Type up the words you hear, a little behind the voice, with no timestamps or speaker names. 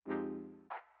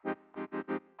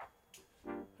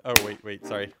Oh, wait.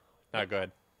 Sorry. No, go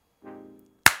ahead.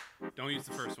 Don't use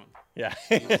the first one. Yeah.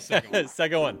 Use the second one.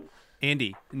 Second one.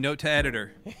 Andy, note to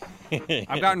editor.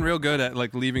 I've gotten real good at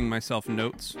like leaving myself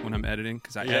notes when I'm editing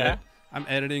because I edit. I'm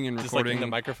editing and Just like recording in the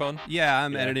microphone? Yeah,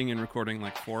 I'm editing and recording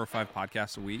like 4 or 5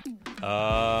 podcasts a week.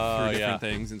 Oh, through different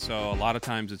things, and so a lot of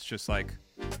times it's just like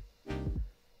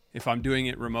if I'm doing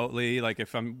it remotely, like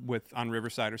if I'm on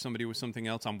Riverside or somebody with something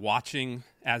else, I'm watching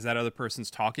as that other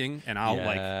person's talking, and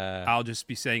I'll just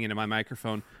be saying it in my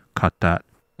microphone. Cut that.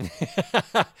 Do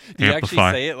you actually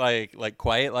say it like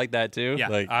quiet like that too?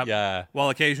 Yeah. Well,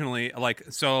 occasionally,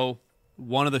 so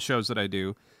one of the shows that I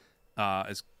do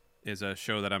is a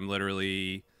show that I'm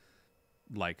literally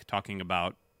like talking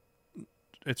about.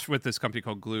 It's with this company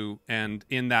called Glue, and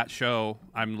in that show,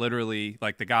 I'm literally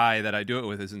like the guy that I do it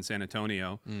with is in San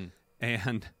Antonio,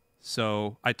 and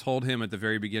so I told him at the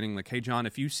very beginning, like, "Hey, John,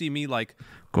 if you see me like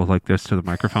go like this to the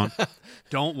microphone,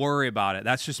 don't worry about it.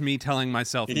 That's just me telling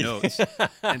myself notes."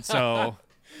 And so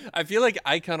I feel like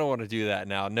I kind of want to do that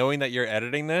now, knowing that you're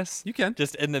editing this. You can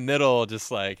just in the middle, just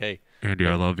like, "Hey, Andy,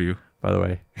 I love you." By the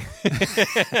way,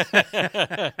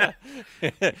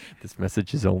 this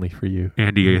message is only for you.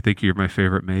 Andy, I think you're my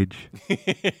favorite mage.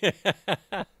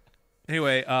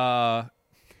 Anyway,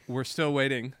 we're still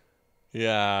waiting.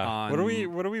 Yeah. What are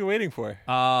we waiting for?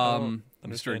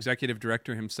 Mr. Executive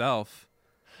Director himself.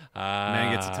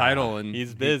 Man gets a title and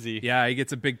he's busy. He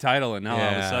gets a big title, and now all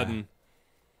of a sudden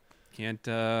can't.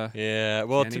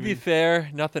 Well, to be fair,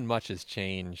 nothing much has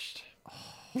changed.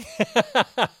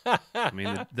 I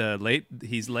mean,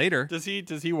 he's later. Does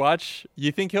he watch?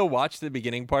 You think he'll watch the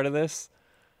beginning part of this?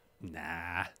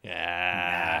 Nah.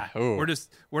 Yeah. Nah.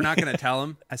 We're not going to tell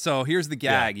him. So here's the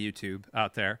gag, YouTube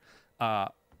out there.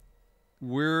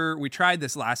 We tried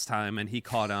this last time and he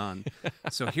caught on.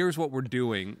 So here's what we're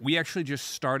doing. We actually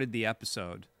just started the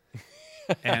episode,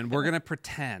 and we're going to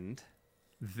pretend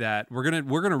that we're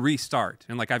gonna restart,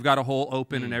 and like I've got a hole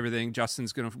open and everything.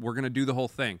 We're gonna do the whole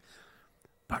thing.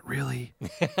 But really,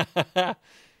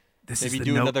 this is maybe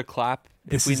do another clap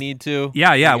if we need to.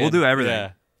 Yeah, we'll do everything.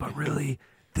 Yeah. But really,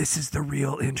 this is the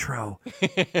real intro.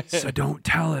 So don't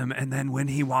tell him. And then when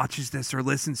he watches this or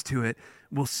listens to it,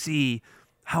 we'll see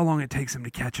how long it takes him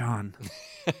to catch on.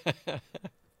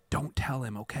 Don't tell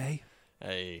him, okay?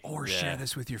 Or share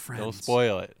this with your friends. Don't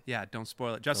spoil it. Yeah, don't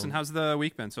spoil it. Justin, how's the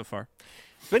week been so far?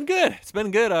 It's been good.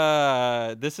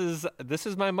 This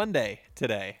is my Monday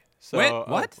today. So, wait,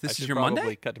 what? This is your Monday?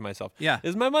 Probably cut to myself. Yeah, this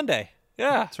is my Monday.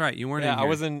 Yeah, that's right. You weren't. Yeah, I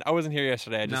wasn't here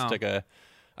yesterday. I just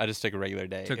took a regular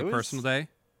day. Took a personal day.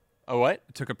 Oh, what?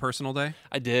 Took a personal day.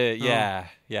 I did. Yeah.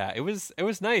 It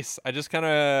was nice. I just kind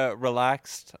of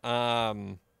relaxed. I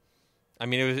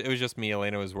mean, it was just me.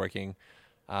 Elena was working.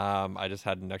 I just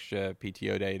had an extra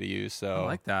PTO day to use. So I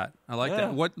like that.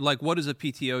 That. What does a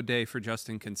PTO day for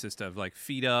Justin consist of? Like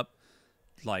feet up.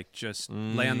 Like just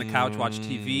lay on the couch, watch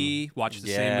TV, watch the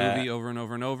same movie over and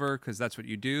over and over because that's what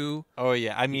you do. Oh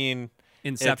yeah, I mean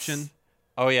Inception.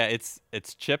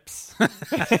 It's Chips.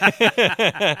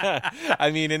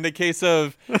 I mean,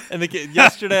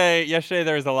 yesterday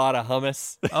there was a lot of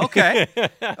hummus. Okay.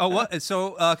 Oh, what?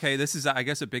 So okay, this is I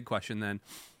guess a big question then.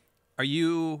 Are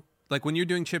you like when you're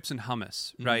doing chips and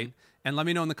hummus, right? And let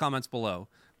me know in the comments below.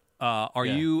 Are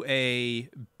you a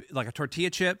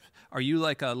tortilla chip? Are you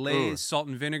like a Lay's salt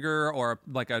and vinegar, or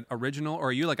like an original, or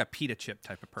are you like a pita chip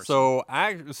type of person?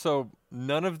 So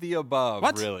none of the above,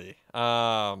 what? Really.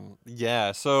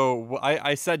 Yeah. So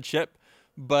I said chip,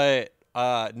 but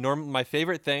my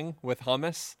favorite thing with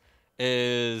hummus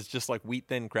is just like wheat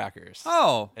thin crackers.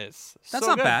 Oh, that's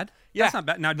not good. bad. Yeah. That's not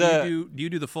bad. Now, do you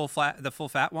do the full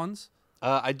fat ones?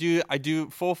 I do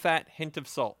full fat, hint of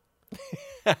salt.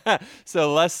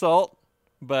 So less salt,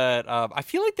 but I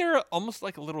feel like they're almost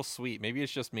like a little sweet. Maybe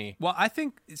it's just me. Well, I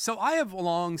think so. I have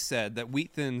long said that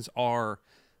wheat thins are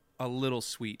a little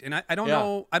sweet, and I don't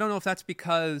know. I don't know if that's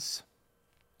because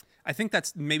I think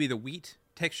that's maybe the wheat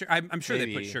texture. I'm sure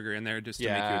they put sugar in there just to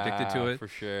make you addicted to it, for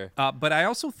sure. But I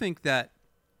also think that.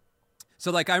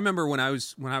 So, like, I remember when I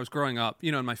was growing up,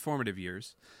 in my formative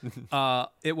years,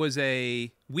 it was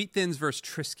a wheat thins versus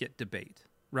Triscuit debate.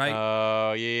 Right?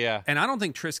 Oh, yeah. And I don't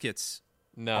think Triscuits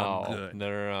are good.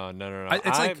 No.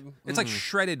 It's like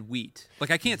shredded wheat.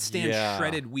 Like, I can't stand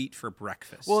shredded wheat for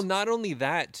breakfast. Well, not only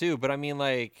that, too, but I mean,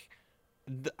 like,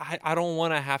 I don't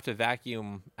want to have to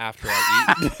vacuum after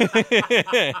I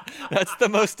eat. That's the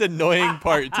most annoying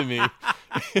part to me.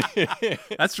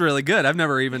 That's really good. I've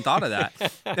never even thought of that.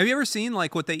 Have you ever seen,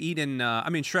 like, what they eat in,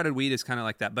 shredded wheat is kind of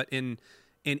like that, but in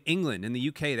England, in the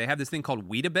UK, they have this thing called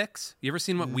Weetabix. You ever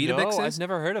seen what Weetabix is? No, I've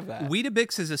never heard of that.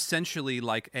 Weetabix is essentially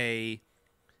like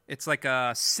it's like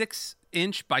a 6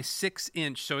 inch by 6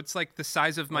 inch, so it's like the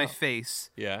size of my face.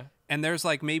 Yeah. And there's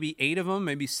like maybe 8 of them,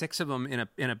 maybe 6 of them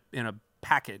in a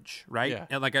package, right? Yeah.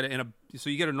 And like so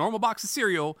you get a normal box of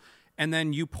cereal, and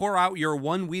then you pour out your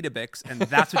one Weetabix, and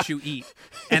that's what you eat.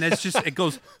 And it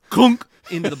goes clunk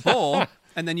into the bowl,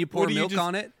 and then you pour milk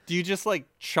on it. Do you just like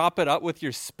chop it up with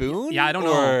your spoon? Yeah, I don't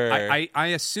know. I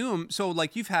assume so.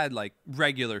 Like you've had like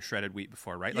regular shredded wheat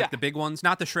before, right? Like the big ones,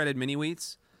 not the shredded mini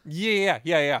wheats.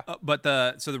 Yeah. But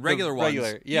the regular ones,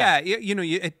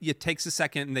 it takes a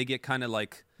second, and they get kind of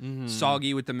like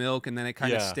soggy with the milk, and then it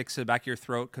kind of sticks to the back of your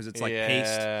throat because it's like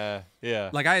paste. Yeah.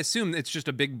 Like I assume it's just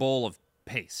a big bowl of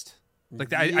paste.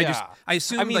 Like I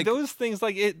assume. I mean, like, those things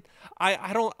like it.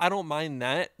 I don't mind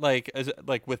that like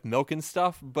like with milk and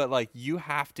stuff, but like you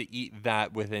have to eat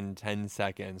that within 10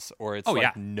 seconds or it's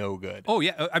no good. Oh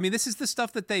yeah, I mean this is the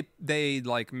stuff that they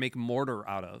like make mortar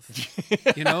out of.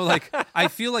 Like I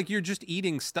feel like you're just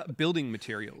eating building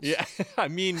materials. Yeah, I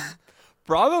mean,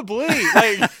 probably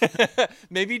like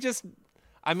maybe just.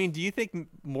 I mean, do you think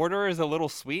mortar is a little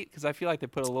sweet? Because I feel like they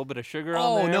put a little bit of sugar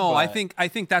on there. Oh no, but... I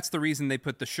think that's the reason they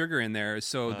put the sugar in there, is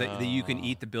so that you can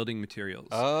eat the building materials.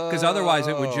 Because otherwise,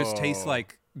 it would just taste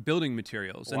like building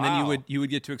materials, and then you would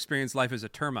get to experience life as a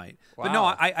termite. Wow. But no,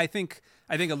 I think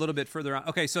a little bit further on.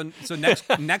 Okay, so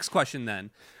next question then: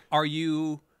 are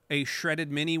you a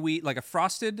shredded mini wheat, like a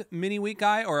frosted mini wheat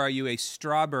guy, or are you a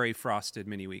strawberry frosted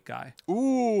mini wheat guy?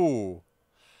 Ooh,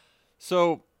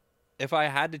 so. If I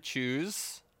had to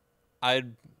choose,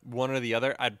 one or the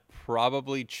other. I'd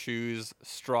probably choose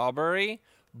strawberry,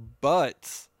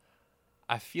 but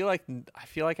I feel like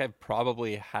I've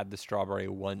probably had the strawberry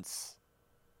once.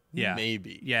 Yeah,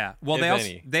 maybe. Yeah. Well,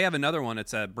 they have another one.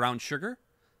 It's a brown sugar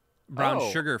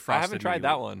frosted. I haven't tried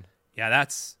that one. Yeah,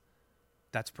 that's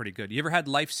pretty good. You ever had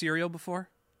Life cereal before?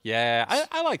 Yeah,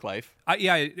 I like Life.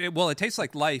 It tastes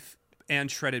like Life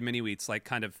and shredded mini wheats, like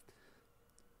kind of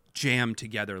jam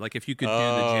together, like if you could do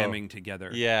the jamming together.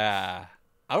 Yeah.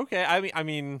 Okay. I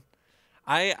mean,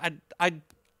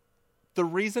 the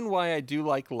reason why I do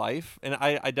like Life, and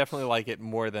I definitely like it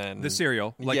more than the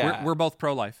cereal. Like we're both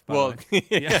pro Life. Well, let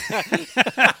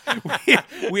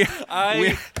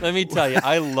me tell you,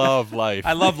 I love Life.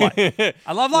 I love Life.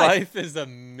 Life is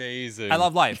amazing. I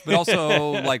love Life, but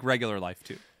also like regular Life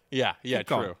too. Yeah,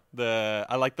 true.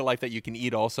 I like the Life that you can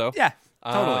eat also. Yeah.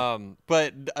 Totally.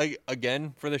 But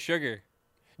again, for the sugar.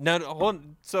 Now, hold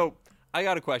on. So I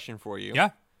got a question for you. Yeah.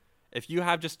 If you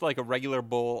have just like a regular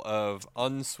bowl of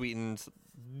unsweetened,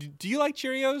 do you like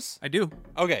Cheerios? I do.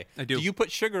 Okay. I do. Do you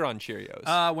put sugar on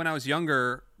Cheerios? When I was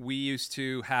younger, we used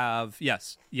to have,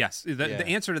 yes. The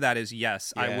answer to that is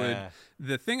yes. Yeah. I would.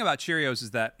 The thing about Cheerios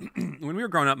is that when we were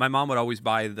growing up, my mom would always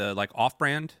buy the like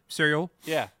off-brand cereal.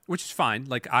 Yeah. Which is fine.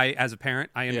 Like as a parent,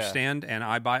 I understand, and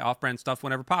I buy off-brand stuff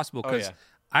whenever possible because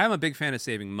I am a big fan of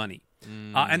saving money.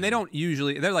 And they're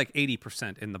like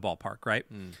 80% in the ballpark, right?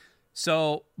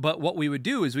 So, but what we would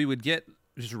do is we would get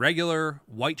just regular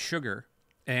white sugar,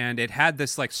 and it had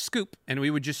this like scoop, and we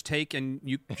would just take and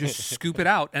you just scoop it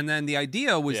out. And then the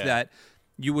idea was that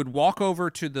you would walk over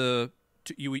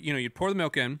you'd pour the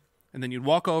milk in, and then you'd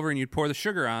walk over and you'd pour the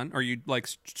sugar on, or you'd like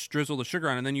drizzle the sugar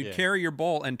on, and then you'd carry your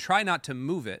bowl and try not to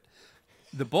move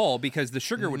the bowl, because the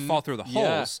sugar would fall through the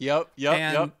holes. Yep.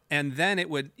 And then it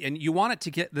would, and you want it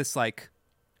to get this like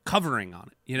covering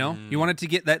on it, you want it to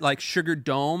get that like sugar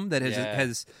dome that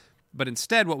has, but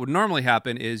instead what would normally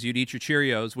happen is you'd eat your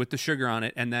Cheerios with the sugar on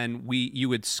it, and then you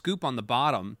would scoop on the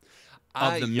bottom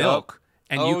of the milk,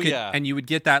 and you would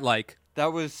get that like,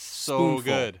 that was so spoonful.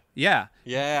 Good. Yeah.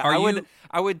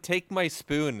 I would take my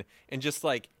spoon and just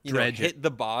like hit the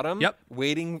bottom. Yep.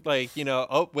 Waiting like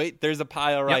oh wait, there's a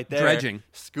pile right there. Dredging.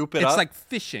 Scoop it up. It's like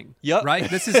fishing. Yep. Right.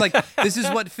 This is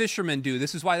what fishermen do.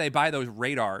 This is why they buy those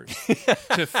radars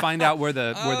to find out where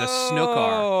the snook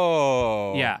are.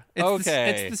 Oh. Yeah.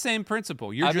 It's the same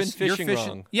principle. I've been fishing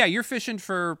wrong. Yeah, you're fishing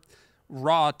for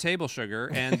raw table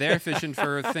sugar, and they're fishing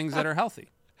for things that are healthy.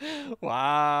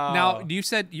 Wow. Now, you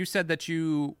said that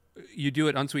you do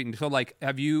it unsweetened. So, like,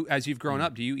 as you've grown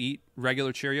up, do you eat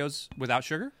regular Cheerios without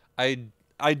sugar? I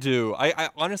do. I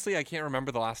honestly, I can't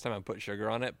remember the last time I put sugar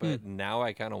on it, but now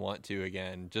I kind of want to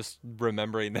again, just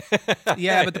remembering that.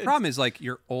 Yeah, but the problem is, like,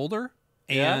 you're older,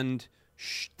 and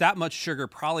that much sugar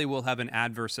probably will have an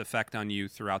adverse effect on you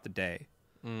throughout the day.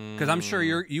 Because I'm sure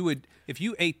you would, if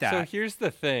you ate that. So here's the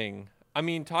thing. I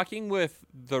mean, talking with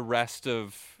the rest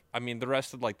of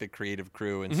like the creative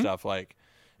crew and stuff, like,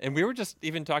 and we were just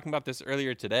even talking about this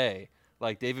earlier today.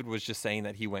 Like, David was just saying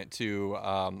that he went to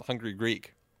Hungry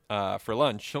Greek for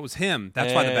lunch. So it was him.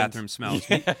 That's why the bathroom smells.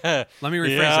 Let me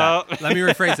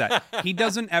rephrase that. He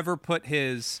doesn't ever put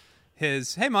his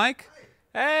hey, Mike,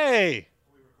 Hey.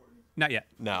 Not yet.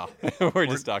 No, we're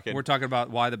just talking. We're talking about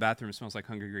why the bathroom smells like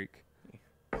Hungry Greek.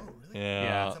 Oh, really?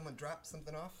 Yeah. Did someone drop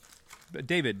something off? But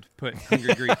David put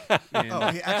Hungry Greek in. Oh,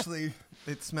 actually,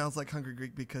 it smells like Hungry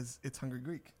Greek because it's Hungry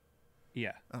Greek.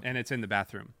 Yeah, and it's in the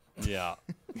bathroom. Yeah. All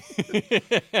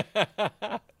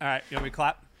right, you want me to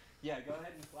clap? Yeah, go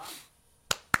ahead and clap.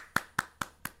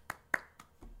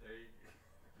 There you go.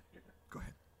 Go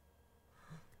ahead.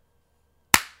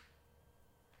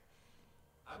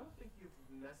 I don't think you've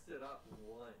messed it up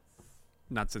once.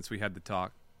 Not since we had the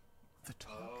talk. The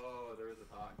talk? Oh, there was a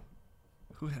talk.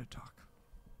 Who had a talk?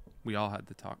 We all had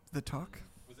the talk. The talk?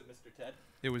 Was it Mr. Ted?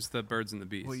 It was the birds and the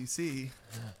bees. Well, you see.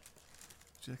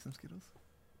 Would you like some Skittles?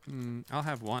 I'll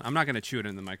have one. I'm not going to chew it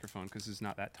in the microphone because it's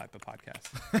not that type of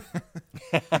podcast.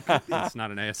 It's not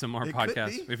an ASMR It could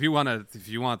podcast. be. If you want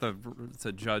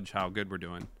to judge how good we're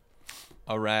doing,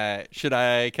 All right. Should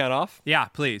I count off? yeah,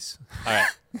 please. All right.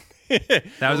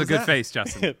 That was a was good that? face,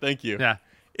 Justin. Thank you. Yeah.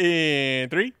 In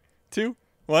 3, 2,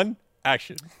 1,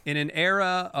 action. In an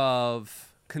era of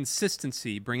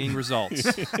consistency bringing results,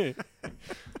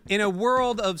 in a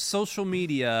world of social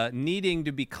media needing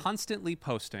to be constantly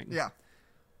posting, Yeah.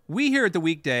 we here at the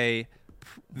Weekday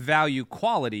value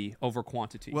quality over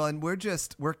quantity. Well, and we're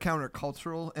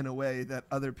countercultural in a way that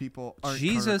other people aren't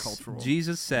Jesus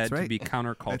countercultural. said That's right. to be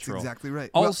countercultural. That's exactly right.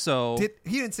 Also, he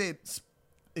didn't say it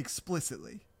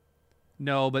explicitly.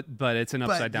 no, but it's an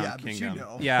But, upside down yeah, but you kingdom.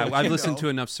 know. Yeah, But I've you listened know. to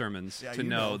enough sermons Yeah, to you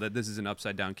know know. that this is an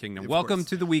upside down kingdom. Of Welcome course.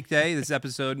 to the Weekday. This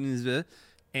episode is,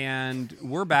 and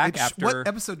we're back after. What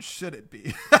episode should it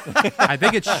be? I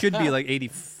think it should be like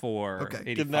 84, Okay.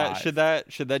 85. Should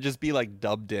that just be like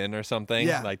dubbed in or something?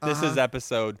 Yeah, Like this is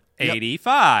episode.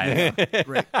 85.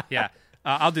 Great. Yeah,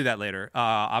 I'll do that later.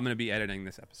 I'm going to be editing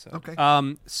this episode.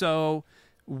 Okay. So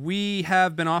we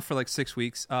have been off for like 6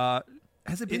 weeks.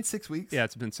 Has it been 6 weeks? Yeah,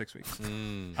 it's been 6 weeks.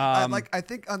 I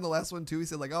think on the last one too, he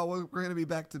said like, "Oh, we're going to be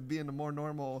back to being a more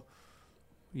normal,"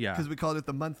 Yeah. because we called it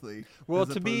the monthly. Well, as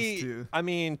to be,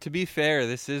 opposed to be fair,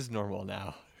 this is normal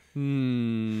now.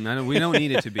 We don't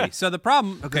need it to be. So the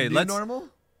problem. the Okay, new let's. normal.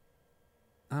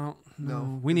 I don't No,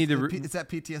 know. We need to. Is that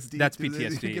PTSD? That's Do they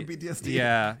PTSD. get PTSD?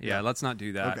 Yeah. Let's not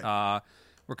do that. Okay.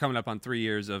 We're coming up on 3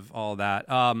 years of all that.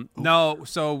 No,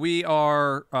 so we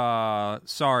are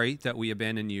sorry that we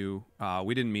abandoned you.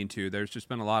 We didn't mean to. There's just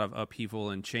been a lot of upheaval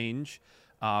and change.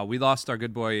 We lost our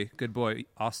good boy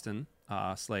Austin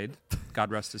Slade.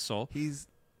 God rest his soul. He's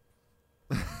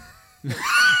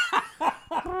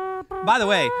By the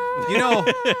way, you know,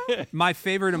 my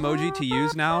favorite emoji to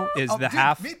use now is the dude,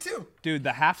 half. Me too. Dude,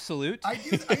 the half salute. I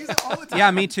use it all the time.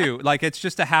 Yeah, me too. Like it's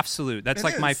just a half salute. That's It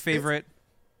like my is. favorite.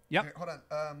 Yep, Here, hold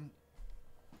on.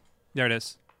 there it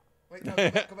is. Wait, no,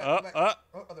 go back. Go back. Oh,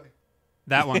 other way.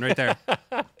 That one right there.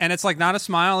 And it's like not a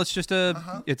smile. It's just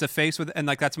it's a face with, and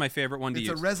like that's my favorite one to It's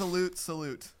use. a resolute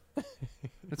salute.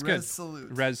 That's good. Res salute.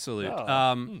 Res salute.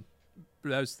 Oh.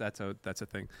 That's a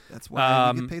thing. That's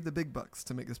why we get paid the big bucks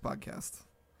to make this podcast.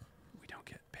 We don't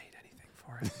get paid anything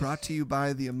for it. Brought to you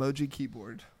by the emoji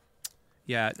keyboard.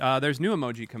 Yeah, there's new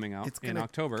emoji coming out It's in gonna-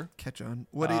 October. Catch on.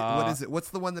 What is it?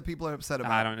 What's the one that people are upset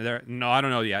about? I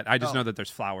don't know yet. I just Oh. know that there's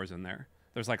flowers in there.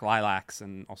 There's like lilacs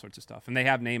and all sorts of stuff, and they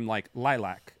have named like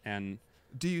lilac and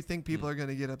Do you think people are going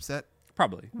to get upset?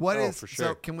 probably. What Oh, is for sure.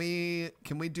 so? Can we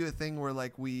do a thing where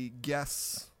like we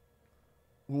guess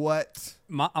what?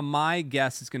 My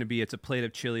guess is going to be it's a plate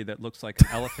of chili that looks like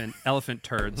an elephant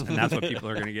turds, and that's what people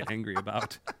are going to get angry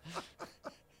about.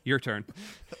 Your turn.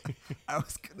 I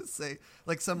was going to say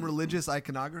like some religious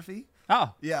iconography.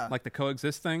 Oh, Yeah. like the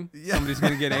coexist thing. Yeah. Somebody's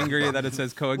going to get angry that it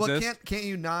says coexist. Well, can't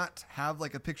you not have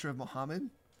like a picture of Muhammad?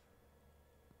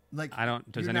 Like I don't.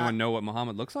 Does you're anyone not- know what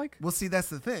Muhammad looks like? Well, see, that's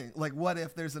the thing. Like, what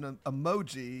if there's an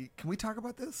emoji? Can we talk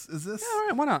about this? Is this All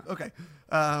right, why not? okay?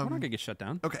 We're not gonna get shut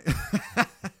down. Okay.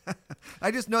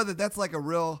 I just know that that's like a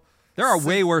real. There are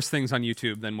way worse things on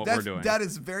YouTube than what we're doing. That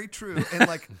is very true. And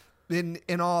like,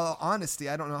 in all honesty,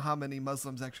 I don't know how many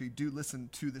Muslims actually do listen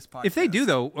to this podcast. If they do,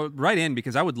 though, write in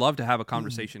because I would love to have a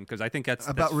conversation because I think that's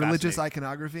about religious fascinating.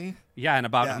 iconography. Yeah, and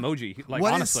about Yeah. emoji. Like What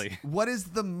is- honestly, what is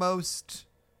the most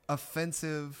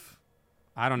offensive,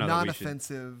 I don't know. That we should.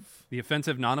 non-offensive? The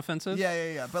offensive, non-offensive.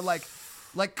 Yeah. But like,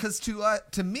 because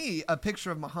to me, a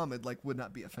picture of Muhammad like would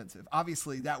not be offensive.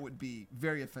 Obviously, that would be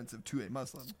very offensive to a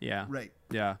Muslim. Yeah. Right.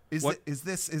 Yeah. Is What-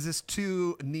 this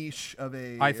too niche of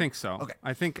a? I think so. Okay.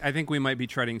 I think we might be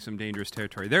treading some dangerous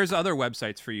territory. There's other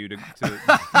websites for you to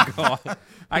go on.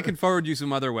 I can forward you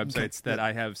some other websites that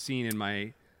I have seen in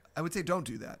my. I would say don't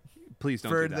do that. Please don't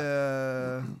For do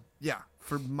that.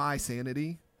 for my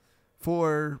sanity.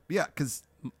 Because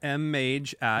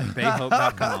mmage at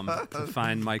bayhope.com to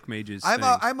find Mike Mage's thing.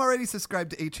 I'm already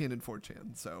subscribed to 8chan and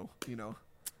 4chan, so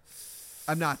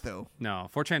I'm not though. No,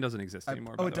 4chan doesn't exist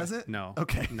anymore. By it the way. doesn't? No.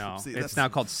 Okay. No, See, it's now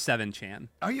called 7chan.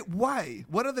 Are you? Why?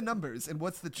 What are the numbers and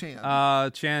what's the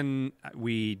chan? Chan,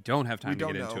 we don't have time to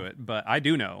get into it, but I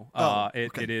do know.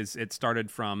 Okay. It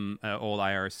started from an old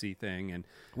IRC thing, and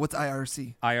what's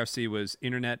IRC? IRC was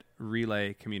Internet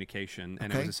Relay Communication,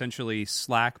 and it Okay. was essentially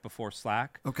Slack before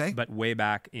Slack. Okay. But way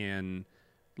back in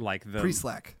like the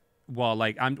Pre-Slack. Well,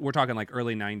 like we're talking like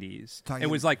early 90s. It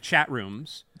was like chat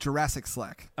rooms. Jurassic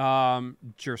Slack.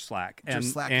 Jurslack.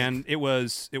 And it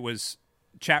was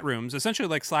chat rooms. Essentially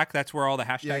like Slack, that's where all the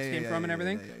hashtags came from and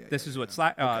everything. This is what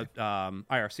Slack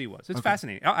IRC was. It's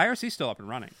fascinating. IRC's still up and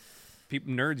running.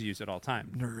 Nerds use it all the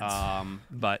time. Nerds.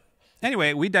 But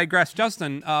anyway, we digress.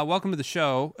 Justin, welcome to the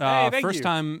show. Thank first you.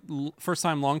 time,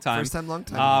 long time. First time, long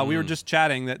time. We were just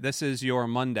chatting that this is your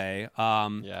Monday.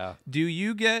 Yeah. Do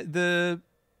you get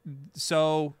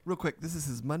So real quick, this is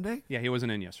his Monday? yeah, he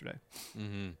wasn't in yesterday.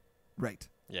 Right.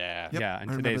 Yeah. Yep, Yeah, and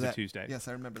I remember today's a that. Tuesday. Yes,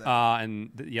 I remember that. And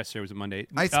yesterday was a Monday.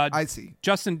 I see.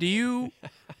 Justin, do you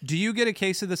get a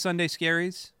case of the Sunday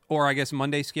scaries, or I guess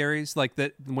Monday scaries, like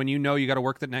that when you know you got to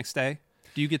work the next day?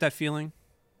 Do you get that feeling?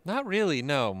 Not really.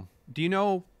 No. Do you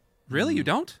know? Really, you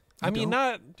don't? I mean,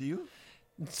 not. Do you?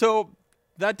 So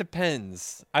that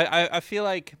depends. I feel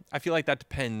like that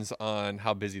depends on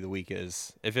how busy the week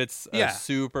is. If it's a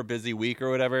super busy week or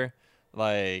whatever,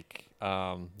 like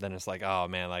then it's like, oh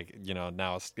man, like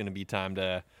now it's gonna be time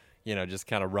to just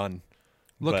kind of run.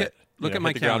 Look at my hit the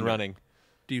ground calendar. running.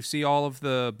 Do you see all of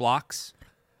the blocks?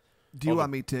 Do you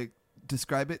want me to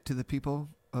describe it to the people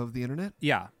of the internet?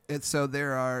 Yeah. So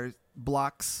there are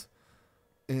blocks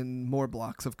and more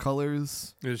blocks of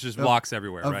colors. There's just blocks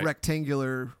everywhere, of right?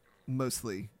 rectangular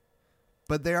mostly.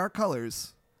 But there are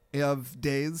colors of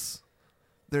days.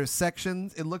 There's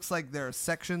sections. It looks like there are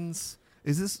sections.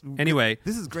 Is this Anyway,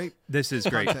 this is great. This is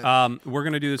great. Content. We're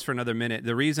going to do this for another minute.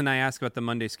 The reason I ask about the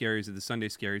Monday scaries or the Sunday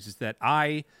scaries is that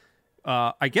I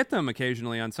get them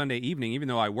occasionally on Sunday evening, even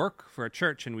though I work for a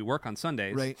church and we work on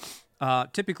Sundays. Right.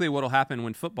 Typically what will happen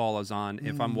when football is on,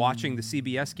 if I'm watching the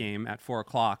CBS game at 4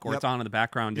 o'clock, or it's on in the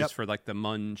background just for like the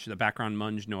background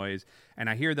munge noise, and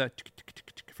I hear the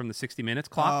from the 60 Minutes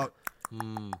clock.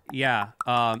 Yeah.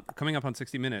 Coming up on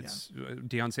 60 Minutes,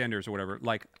 Deion Sanders or whatever.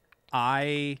 Like,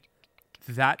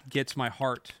 that gets my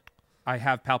heart. I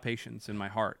have palpitations in my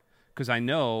heart because I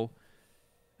know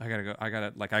I gotta go. I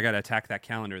gotta attack that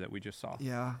calendar that we just saw.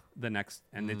 Yeah. The next,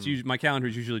 and it's usually, my calendar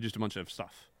is usually just a bunch of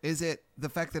stuff. Is it the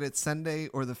fact that it's Sunday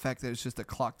or the fact that it's just a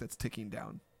clock that's ticking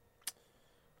down?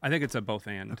 I think it's a both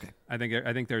and. Okay. I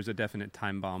think there's a definite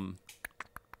time bomb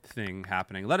thing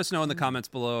happening. Let us know in the comments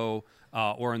below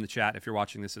or in the chat if you're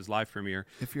watching this as live premiere.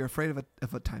 If you're afraid of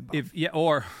a time bomb.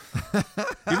 Or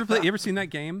you ever seen that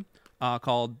game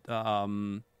called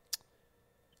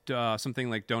something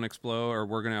like Don't Explode or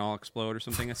We're Gonna All Explode or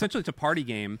something? Essentially, it's a party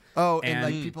game. Oh, and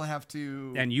like people have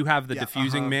to. And you have the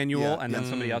diffusing manual, and then yeah.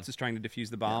 somebody else is trying to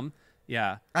defuse the bomb.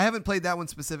 Yeah. I haven't played that one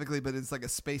specifically, but it's like a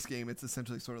space game. It's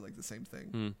essentially sort of like the same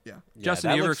thing. Yeah. Justin,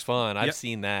 that you ever looks fun. I've Yep.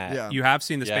 seen that. Yeah. You have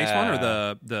seen the space one or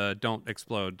Yeah. the Don't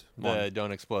Explode one? The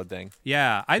don't explode thing.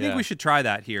 Yeah, I think Yeah. we should try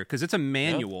that here because it's a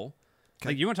manual.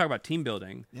 Like, you want to talk about team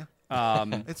building? Yeah.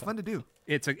 It's fun to do.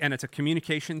 It's a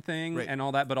communication thing Right. and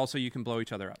all that, but also you can blow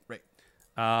each other up. Right.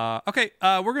 Okay,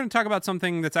 we're going to talk about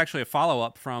something that's actually a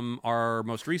follow-up from our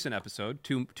most recent episode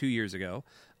 2 years ago.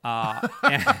 We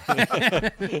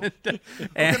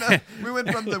went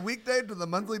from the weekday to the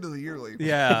monthly to the yearly.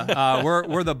 Yeah,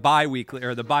 we're the bi-weekly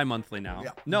or the bi-monthly now.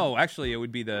 Yeah. No, actually, it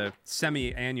would be the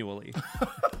semi-annually.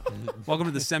 Welcome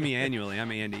to the semi-annually.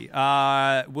 I'm Andy.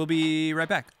 We'll be right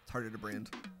back. It's harder to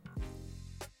brand.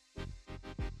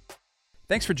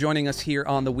 Thanks for joining us here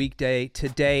on the weekday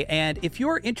today. And if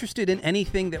you're interested in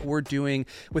anything that we're doing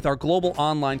with our global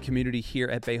online community here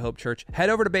at Bay Hope Church, head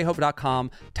over to bayhope.com,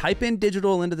 type in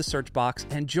digital into the search box,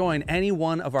 and join any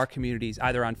one of our communities,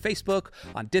 either on Facebook,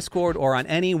 on Discord, or on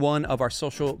any one of our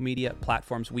social media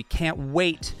platforms. We can't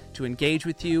wait to engage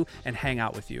with you and hang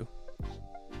out with you.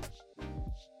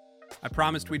 I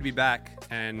promised we'd be back,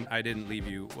 and I didn't leave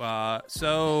you.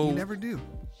 So You never do. You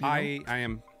know?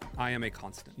 I am a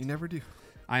constant. You never do.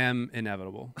 I am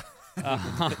inevitable.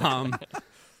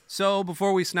 So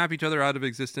before we snap each other out of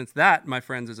existence, that, my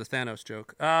friends, is a Thanos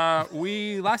joke.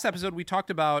 Last episode we talked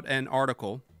about an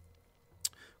article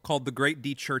called "The Great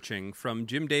Dechurching" from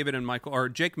Jim David and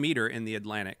Jake Meador in the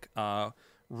Atlantic,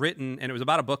 written, and it was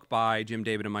about a book by Jim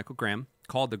David and Michael Graham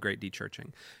called "The Great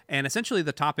Dechurching," and essentially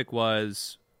the topic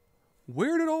was,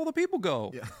 where did all the people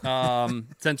go? Yeah.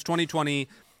 Since 2020.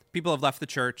 people have left the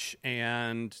church,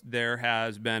 and there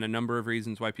has been a number of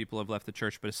reasons why people have left the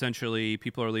church, but essentially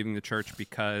people are leaving the church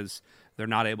because they're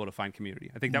not able to find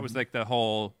community. I think that was like the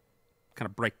whole kind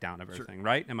of breakdown of everything,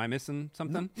 right? Am I missing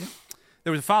something? Yeah.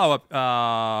 There was a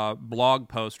follow-up blog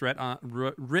post written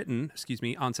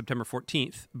on September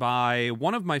 14th by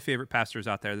one of my favorite pastors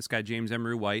out there, this guy James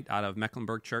Emery White out of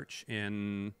Mecklenburg Church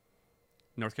in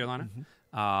North Carolina.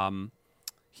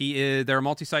 They're a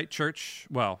multi-site church.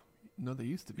 Well, No, they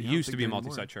used to be. used to be a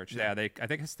multi-site church. Yeah, I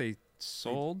think they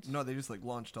sold They just like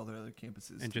launched all their other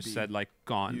campuses and to just be said like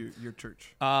gone. your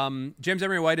church. James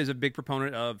Emery White is a big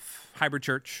proponent of hybrid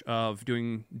church, of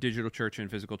doing digital church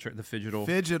and physical church. The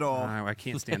Fidgetal. I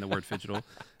can't stand the word fidgetal.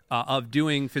 Of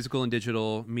doing physical and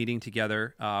digital meeting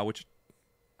together, which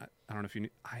I don't know if you knew.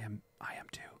 I am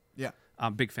too. Yeah.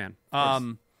 I'm a big fan.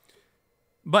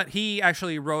 But he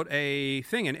actually wrote a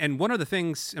thing, and one of the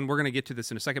things, and we're going to get to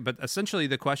this in a second, but essentially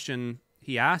the question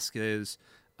he asked is,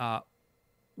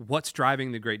 what's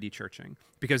driving the great dechurching?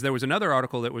 Because there was another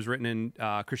article that was written in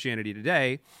Christianity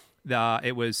Today.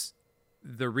 It was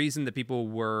the reason that people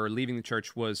were leaving the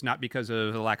church was not because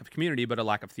of a lack of community, but a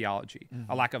lack of theology,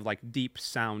 a lack of like deep,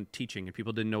 sound teaching, and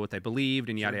people didn't know what they believed,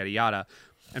 and yada, yada, yada.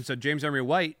 And so James Emery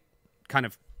White kind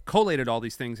of collated all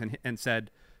these things and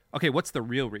said, okay, what's the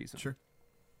real reason? Sure.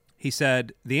 He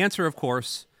said, the answer, of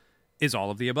course, is all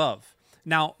of the above.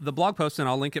 Now, the blog post, and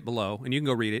I'll link it below, and you can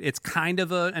go read it. It's kind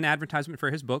of an advertisement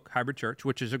for his book, Hybrid Church,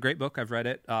 which is a great book. I've read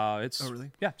it. Oh, really?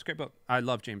 Yeah, it's a great book. I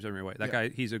love James Emery White. That guy,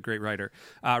 he's a great writer.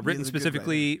 Written a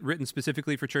good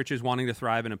specifically for churches wanting to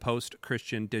thrive in a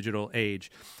post-Christian digital age.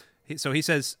 So he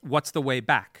says, what's the way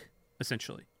back,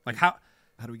 essentially? Like how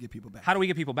do we get people back? How do we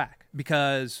get people back?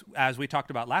 Because as we talked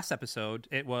about last episode,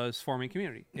 it was forming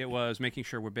community. It was making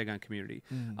sure we're big on community.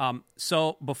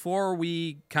 So before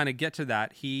we kind of get to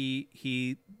that,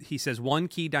 he says one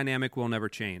key dynamic will never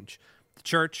change. The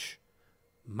church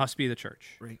must be the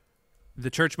church. Right. The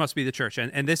church must be the church.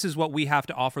 And this is what we have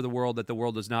to offer the world that the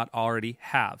world does not already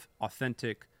have: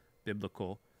 authentic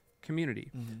biblical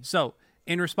community. So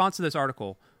in response to this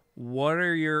article, what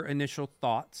are your initial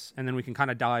thoughts? And then we can kind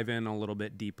of dive in a little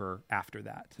bit deeper after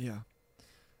that. Yeah.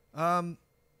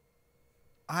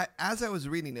 As I was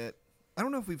reading it, I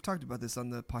don't know if we've talked about this on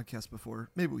the podcast before.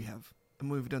 Maybe we have. And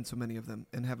we've done so many of them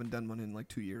and haven't done one in like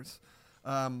 2 years.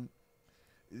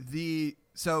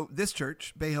 So this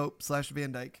church, Bay Hope /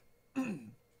 Van Dyke,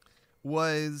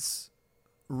 was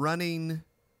running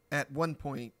at one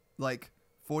point like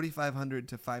 4,500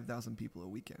 to 5,000 people a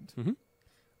weekend.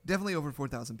 Definitely over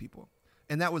 4,000 people.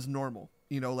 And that was normal.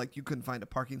 Like you couldn't find a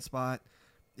parking spot.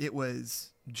 It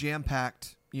was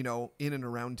jam-packed, in and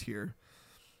around here.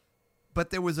 But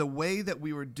there was a way that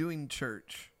we were doing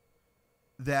church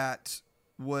that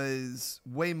was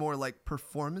way more like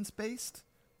performance-based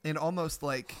and almost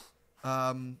like,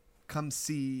 you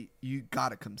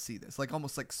gotta come see this. Like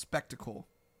almost like spectacle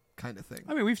kind of thing.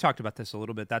 I mean, we've talked about this a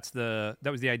little bit. That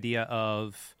was the idea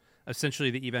of essentially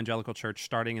the evangelical church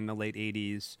starting in the late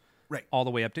 80s, right, all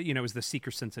the way up to, it was the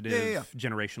seeker-sensitive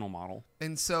generational model.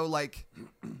 And so like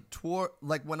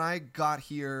when I got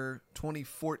here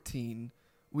 2014,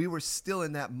 we were still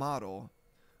in that model,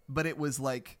 but it was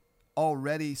like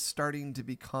already starting to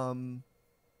become,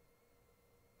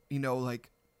 like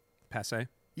passe.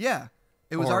 Yeah.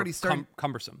 It was already starting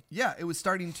cumbersome. Yeah, it was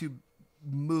starting to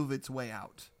move its way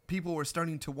out. People were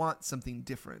starting to want something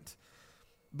different.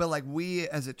 But like we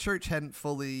as a church hadn't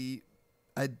fully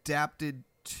adapted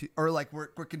to, or like we're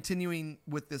continuing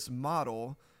with this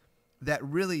model that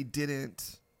really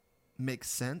didn't make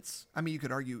sense. I mean, you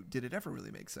could argue, did it ever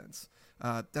really make sense?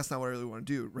 That's not what I really want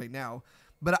to do right now.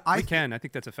 But I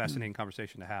think that's a fascinating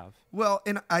conversation to have. Well,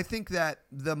 and I think that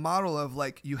the model of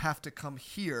like you have to come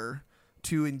here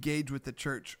to engage with the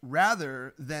church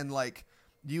rather than like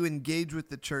you engage with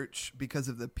the church because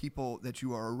of the people that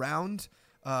you are around.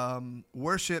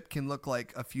 Worship can look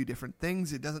like a few different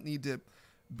things. It doesn't need to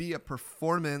be a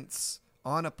performance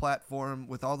on a platform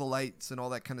with all the lights and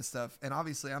all that kind of stuff. And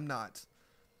obviously I'm not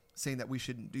saying that we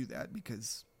shouldn't do that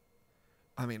because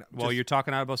you're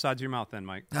talking out of both sides of your mouth then,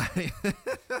 Mike.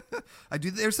 I do.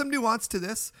 There's some nuance to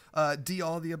this. D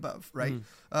all the above, right?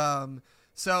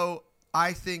 So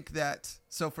I think that,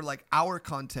 for like our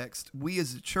context, we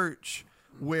as a church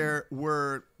where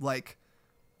we're like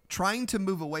trying to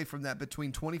move away from that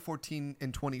between 2014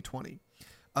 and 2020.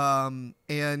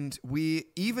 And we,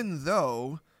 even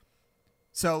though,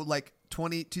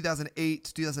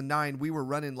 2008, 2009, we were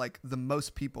running like the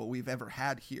most people we've ever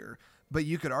had here. But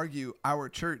you could argue our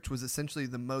church was essentially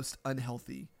the most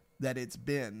unhealthy that it's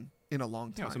been in a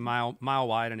long time. It's a mile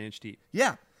wide and an inch deep.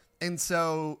 Yeah. And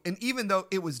so, and even though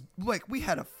it was like we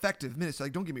had effective ministry,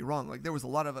 like don't get me wrong, like there was a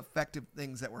lot of effective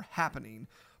things that were happening,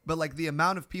 but like the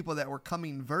amount of people that were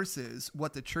coming versus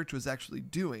what the church was actually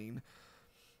doing,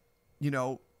 you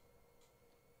know,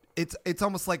 it's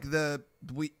almost like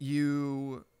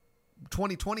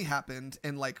 2020 happened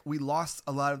and like we lost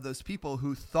a lot of those people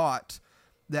who thought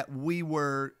that we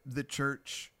were the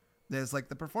church that's like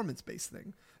the performance-based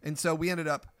thing. And so we ended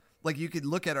up, like you could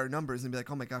look at our numbers and be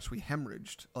like, oh my gosh, we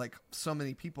hemorrhaged like so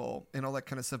many people and all that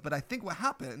kind of stuff. But I think what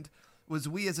happened was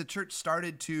we as a church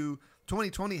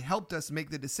 2020 helped us make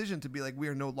the decision to be like, we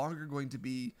are no longer going to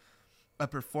be a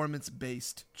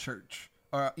performance-based church.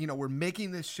 We're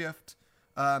making this shift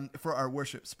for our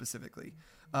worship specifically.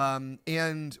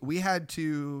 And we had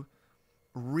to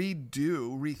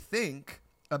rethink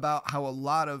about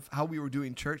how we were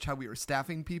doing church, how we were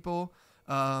staffing people,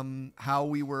 how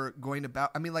we were going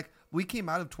about. I mean, like we came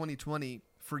out of 2020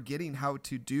 forgetting how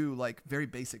to do like very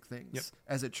basic things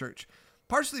as a church,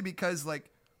 partially because like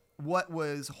what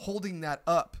was holding that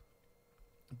up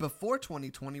before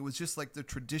 2020 was just like the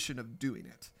tradition of doing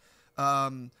it.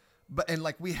 And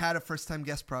like we had a first time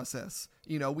guest process,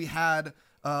 we had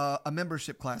a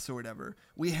membership class or whatever.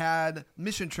 We had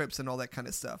mission trips and all that kind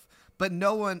of stuff. But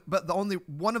one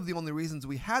of the only reasons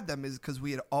we had them is because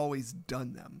we had always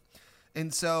done them.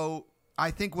 And so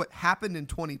I think what happened in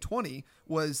 2020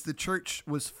 was the church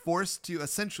was forced to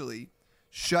essentially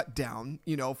shut down,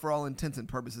 for all intents and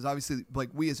purposes. Obviously, like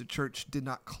we as a church did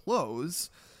not close,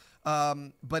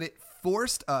 but it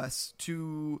forced us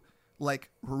to like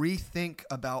rethink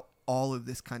about all of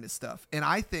this kind of stuff. And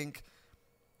I think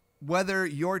whether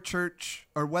your church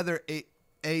or whether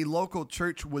a local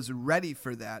church was ready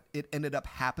for that, it ended up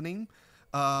happening.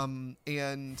 And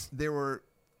there were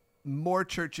more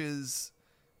churches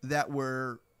that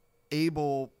were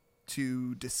able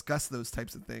to discuss those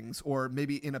types of things, or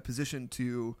maybe in a position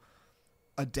to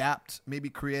adapt, maybe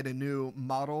create a new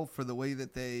model for the way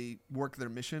that they work their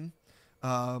mission.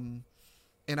 And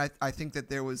I think that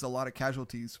there was a lot of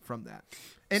casualties from that.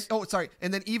 And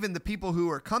and then even the people who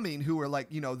are coming, who were like,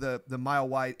 the mile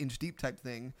wide, inch deep type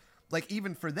thing, like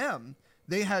even for them,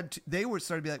 they were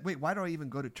starting to be like, wait, why do I even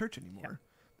go to church anymore?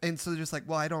 Yeah. And so they're just like,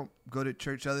 well, I don't go to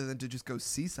church other than to just go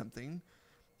see something.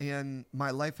 And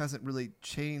my life hasn't really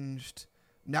changed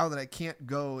now that I can't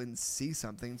go and see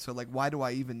something. So like, why do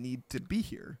I even need to be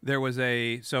here? There was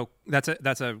so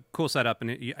that's a cool setup, and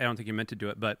I don't think you meant to do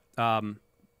it, but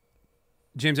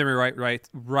James Emery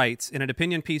writes in an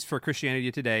opinion piece for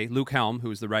Christianity Today. Luke Helm,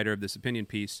 who is the writer of this opinion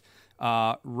piece,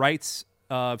 writes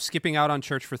of skipping out on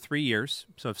church for 3 years,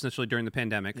 so essentially during the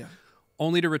pandemic,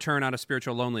 only to return out of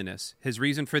spiritual loneliness. His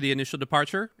reason for the initial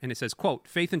departure, and it says, quote,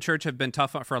 faith and church have been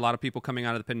tough for a lot of people coming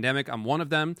out of the pandemic. I'm one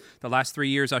of them. The last 3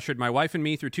 years ushered my wife and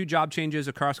me through 2 job changes,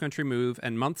 a cross-country move,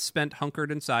 and months spent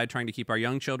hunkered inside trying to keep our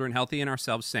young children healthy and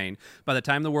ourselves sane. By the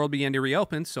time the world began to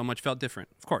reopen, so much felt different,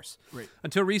 of course. Right.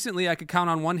 Until recently, I could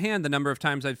count on one hand the number of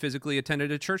times I've physically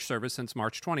attended a church service since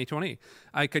March 2020.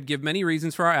 I could give many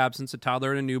reasons for our absence: a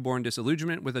toddler and a newborn,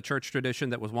 disillusionment with a church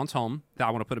tradition that was once home. I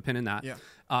want to put a pin in that. Yeah.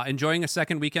 Enjoying a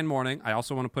second weekend morning. I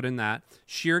also want to put in that.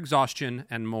 Sheer exhaustion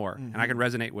and more. Mm-hmm. And I can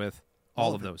resonate with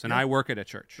all of those. And I work at a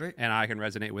church. Right. And I can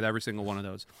resonate with every single one of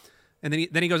those. And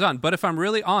then he goes on. But if I'm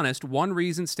really honest, one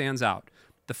reason stands out.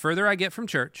 The further I get from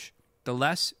church, the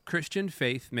less Christian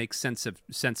faith makes sense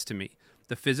to me.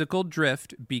 The physical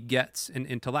drift begets an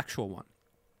intellectual one.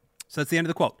 So that's the end of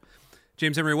the quote.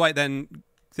 James Emery White then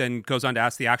goes on to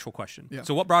ask the actual question. Yeah.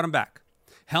 So what brought him back?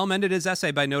 Helm ended his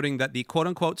essay by noting that the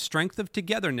quote-unquote strength of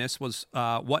togetherness was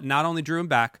what not only drew him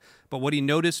back, but what he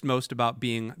noticed most about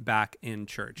being back in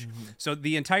church. Mm-hmm. So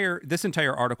this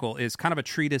entire article is kind of a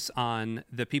treatise on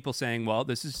the people saying, well,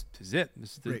 this is it.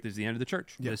 This is the end of the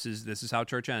church. Yeah. This is how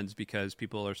church ends, because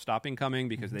people are stopping coming,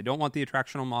 because they don't want the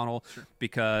attractional model,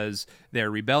 because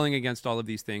they're rebelling against all of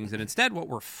these things. And instead, what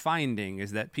we're finding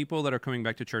is that people that are coming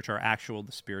back to church are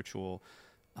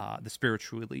the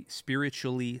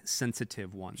spiritually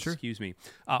sensitive ones. Sure. Excuse me.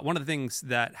 One of the things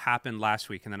that happened last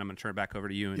week, and then I'm going to turn it back over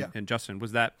to you and Justin,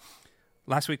 was that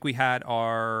last week we had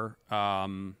our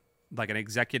like an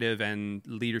executive and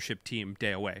leadership team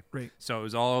day away. Right. So it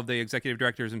was all of the executive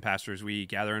directors and pastors. We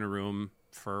gather in a room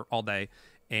for all day,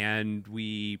 and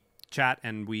we chat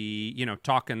and we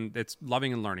talk, and it's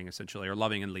loving and learning essentially, or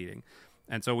loving and leading.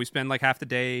 And so we spend like half the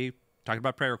day talking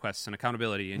about prayer requests and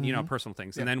accountability and, personal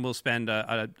things. And then we'll spend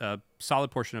a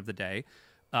solid portion of the day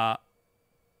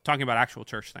talking about actual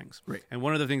church things. Right. And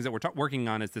one of the things that we're working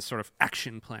on is this sort of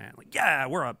action plan. Like,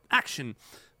 we're a action.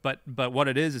 But what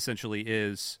it is essentially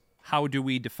is, how do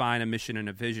we define a mission and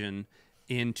a vision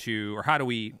into, or how do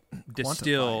we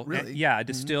distill, really.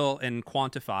 distill and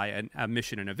quantify a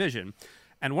mission and a vision?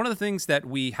 And one of the things that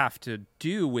we have to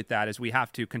do with that is we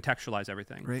have to contextualize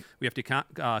everything. Right. We have to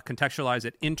contextualize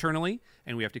it internally,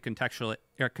 and we have to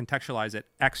contextualize it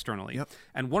externally. Yep.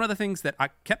 And one of the things that I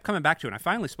kept coming back to, and I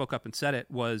finally spoke up and said it,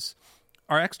 was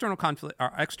our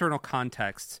external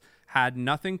contexts had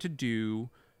nothing to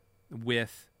do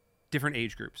with different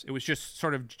age groups. It was just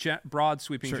sort of broad,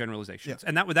 sweeping generalizations,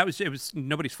 and that was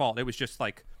nobody's fault. It was just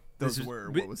like.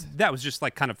 That was just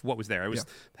like kind of what was there. It was,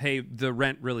 hey, the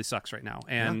rent really sucks right now,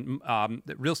 and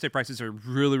the real estate prices are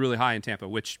really, really high in Tampa,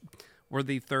 which were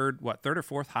the third or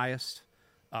fourth highest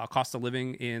cost of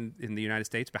living in the United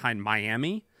States, behind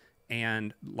Miami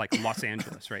and like Los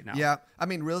Angeles right now. Yeah, I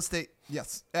mean, real estate.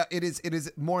 Yes, it is. It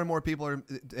is more and more people are.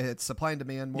 It's supply and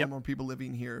demand. More and more people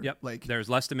living here. Yep. Like there's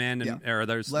less demand or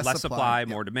there's less supply,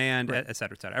 more demand, et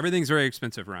cetera, et cetera. Everything's very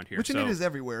expensive around here. Which it is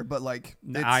everywhere, but like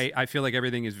I feel like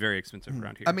everything is very expensive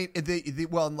around here. I mean,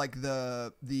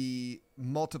 the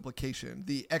multiplication,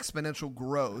 the exponential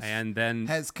growth, and then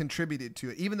has contributed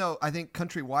to it. Even though I think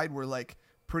countrywide we're like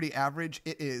pretty average,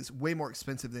 it is way more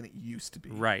expensive than it used to be.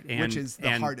 Right, which is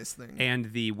the hardest thing.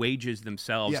 And the wages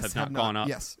themselves have not gone up.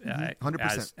 Yes,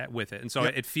 100% with it, and so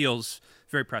it feels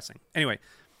very pressing. Anyway,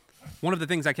 one of the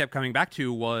things I kept coming back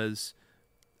to was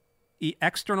the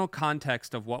external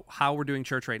context of how we're doing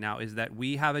church right now is that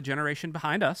we have a generation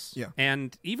behind us,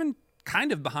 and even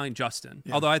kind of behind Justin.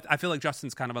 Although I feel like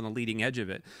Justin's kind of on the leading edge of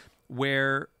it,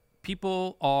 where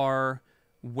people are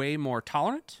way more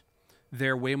tolerant.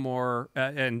 They're way more,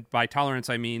 and by tolerance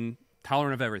I mean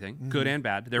tolerant of everything, good and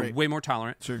bad. They're way more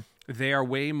tolerant. Sure. They are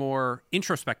way more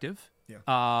introspective,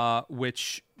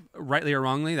 which, rightly or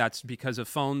wrongly, that's because of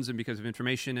phones and because of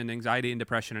information and anxiety and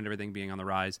depression and everything being on the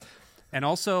rise. And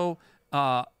also,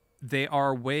 they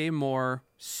are way more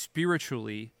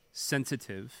spiritually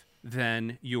sensitive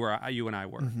than you and I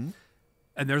were.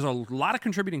 And there's a lot of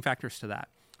contributing factors to that.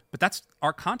 But that's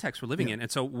our context we're living in.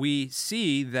 And so we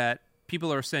see that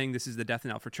people are saying this is the death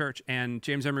knell for church, and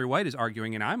James Emery White is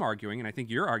arguing, and I'm arguing, and I think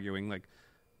you're arguing, like,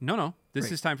 no,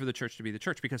 this is time for the church to be the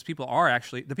church, because people are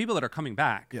actually, the people that are coming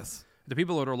back, the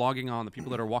people that are logging on, the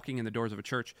people that are walking in the doors of a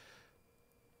church,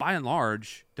 by and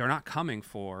large, they're not coming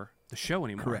for the show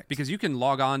anymore. Correct. Because you can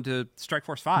log on to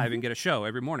Strikeforce 5 and get a show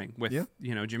every morning with,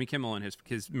 Jimmy Kimmel and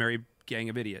his merry gang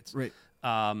of idiots. Right.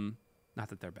 Not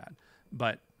that they're bad,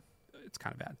 but it's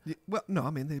kind of bad. Yeah, well, no, I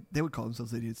mean, they would call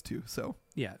themselves idiots too. So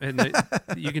yeah, and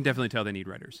you can definitely tell they need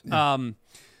writers. But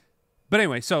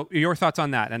anyway, so your thoughts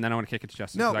on that, and then I want to kick it to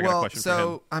Justin. No, I got a question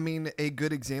for him. I mean, a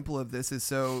good example of this is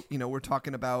we're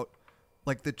talking about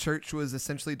like the church was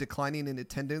essentially declining in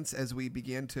attendance as we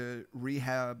began to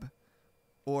rehab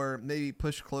or maybe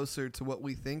push closer to what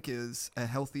we think is a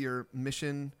healthier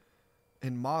mission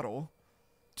and model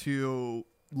to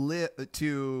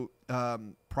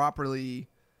properly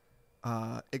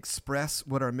express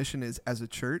what our mission is as a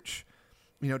church.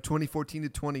 2014 to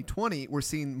 2020, we're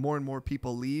seeing more and more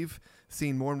people leave,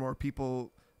 seeing more and more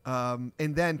people, and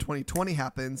then 2020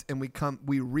 happens, and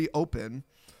we reopen,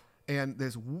 and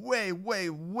there's way, way,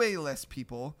 way less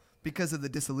people because of the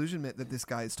disillusionment that this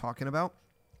guy is talking about.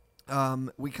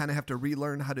 We kind of have to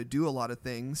relearn how to do a lot of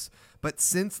things, but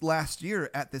since last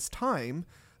year at this time,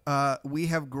 we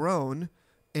have grown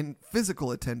in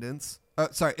physical attendance.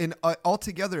 In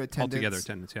altogether attendance,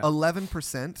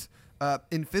 11%.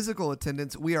 In physical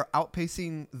attendance, we are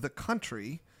outpacing the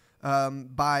country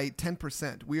by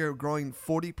 10%. We are growing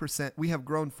 40%. We have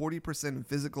grown 40% in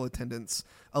physical attendance,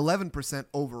 11%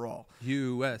 overall.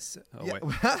 U.S. Oh, yeah.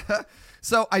 wait.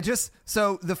 So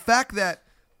the fact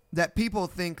that people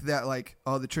think that like,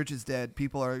 oh, the church is dead,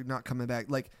 people are not coming back,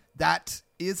 like that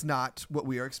is not what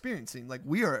we are experiencing. Like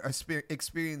we are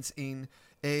experiencing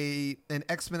an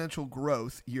exponential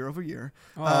growth year over year.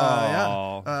 Bing.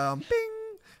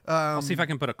 I'll see if I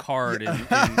can put a card in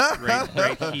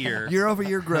right here. Year over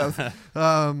year growth.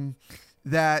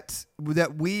 That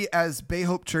we as Bay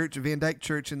Hope Church, Van Dyke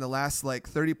Church, in the last like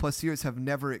 30 plus years have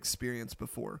never experienced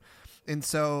before. And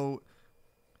so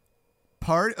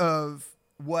part of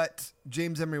what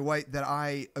James Emery White that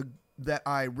I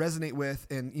resonate with,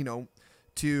 and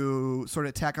to sort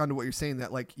of tack on to what you're saying,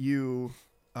 that like you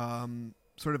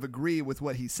sort of agree with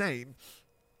what he's saying,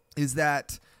 is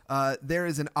that there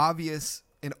is an obvious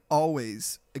and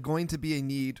always going to be a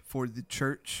need for the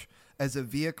church as a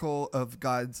vehicle of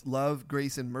God's love,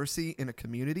 grace, and mercy in a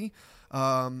community.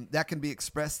 That can be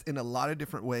expressed in a lot of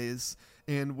different ways.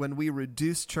 And when we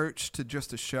reduce church to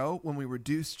just a show, when we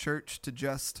reduce church to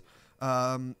just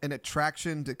an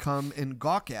attraction to come and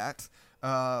gawk at,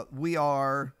 we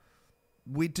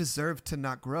deserve to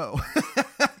not grow.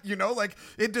 You know, like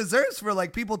it deserves for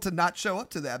like people to not show up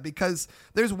to that because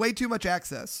there's way too much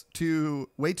access to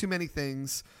way too many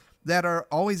things that are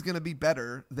always going to be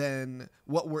better than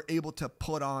what we're able to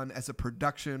put on as a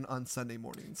production on Sunday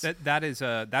mornings. That's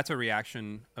a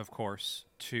reaction, of course,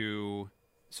 to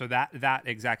that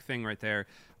exact thing right there.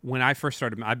 When I first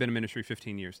started, I've been in ministry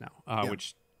 15 years now,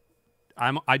 which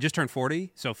I just turned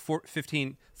 40, so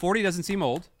 40 doesn't seem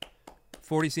old.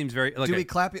 40 seems very. Like do we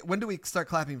clap? When do we start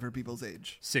clapping for people's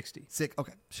age? 60.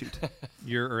 Okay, shoot.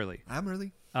 You're early. I'm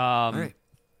early. All right.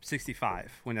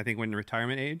 65 when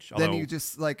retirement age. Then you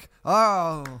just like,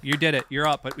 oh, you did it. You're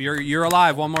up, but you're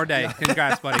alive. One more day.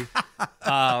 Congrats, buddy.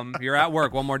 You're at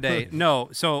work. One more day. No,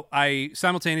 so I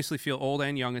simultaneously feel old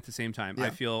and young at the same time. Yeah. I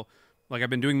feel like I've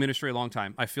been doing ministry a long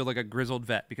time. I feel like a grizzled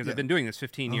vet because I've been doing this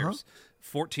 15 years,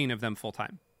 14 of them full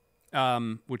time,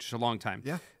 which is a long time.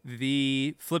 Yeah.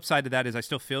 The flip side to that is I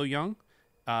still feel young,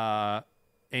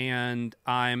 and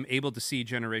I'm able to see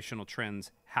generational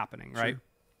trends happening. Right. Sure.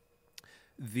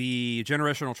 The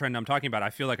generational trend I'm talking about,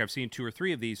 I feel like I've seen 2 or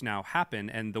 3 of these now happen,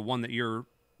 and the one that you're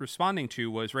responding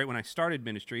to was right when I started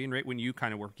ministry and right when you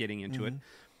kind of were getting into it,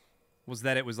 was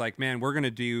that it was like, man, we're going to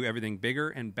do everything bigger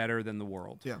and better than the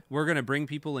world. Yeah. We're going to bring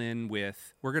people in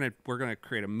with, we're going to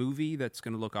create a movie that's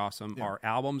going to look awesome. Yeah. Our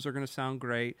albums are going to sound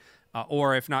great.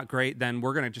 Or if not great, then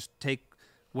we're going to just take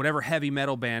whatever heavy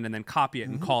metal band and then copy it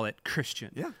and call it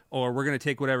Christian. Yeah. Or we're going to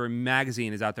take whatever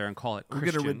magazine is out there and call it Christian.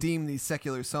 We're going to redeem these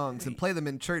secular songs and play them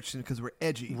in church because we're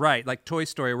edgy. Right, like Toy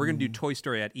Story. We're going to do Toy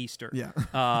Story at Easter. Yeah.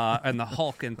 And the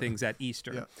Hulk and things at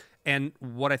Easter. Yeah. And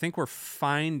what I think we're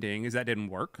finding is that didn't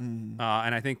work. And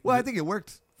I think... Well, I think it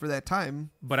worked for that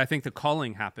time. But I think the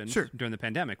culling happened Sure. during the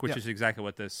pandemic, which is exactly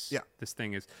what this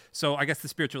thing is. So I guess the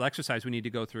spiritual exercise we need to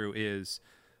go through is...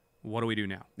 what do we do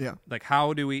now? Yeah. Like,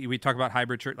 how do we talk about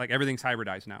hybrid church? Like, everything's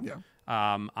hybridized now. Yeah.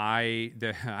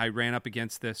 I ran up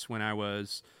against this when I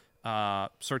was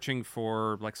searching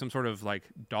for like some sort of like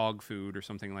dog food or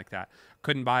something like that.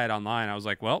 Couldn't buy it online. I was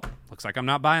like, well, looks like I'm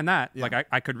not buying that. Yeah. Like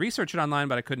I could research it online,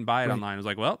 but I couldn't buy it online. I was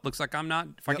like, well, looks like I'm not,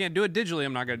 if I can't do it digitally,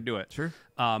 I'm not going to do it. Sure.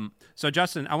 So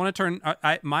Justin, I want to turn,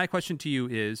 my question to you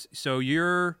is, so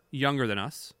you're younger than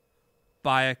us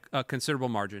by a considerable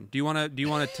margin. Do you want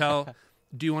to tell,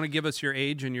 do you want to give us your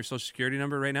age and your social security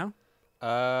number right now?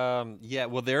 Yeah,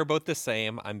 well, they're both the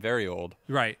same. I'm very old.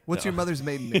 Right. What's your mother's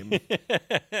maiden name?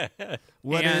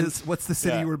 What's the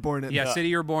city you were born in? Yeah, city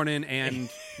you were born in, and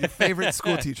Your favorite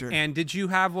school teacher. and did you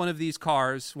have one of these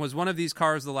cars? Was one of these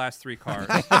cars the last 3 cars?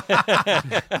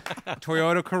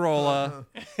 Toyota Corolla,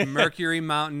 Mercury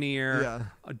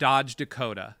Mountaineer, a Dodge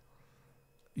Dakota.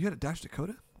 You had a Dodge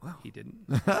Dakota? Wow. He didn't.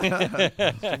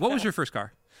 What was your first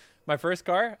car? My first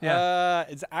car? Yeah.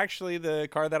 It's actually the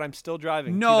car that I'm still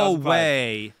driving. No 2005.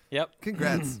 way. Yep.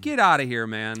 Congrats. Get out of here,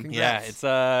 man. Congrats.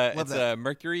 Yeah, Love it's that. a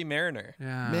Mercury Mariner.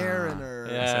 Yeah. Mariner.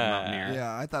 I said Mountaineer.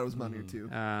 Yeah, I thought it was Mountaineer too.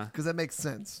 Because that makes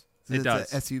sense. It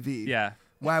does. It's an SUV. Yeah.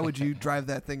 Why would you drive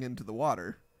that thing into the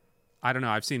water? I don't know.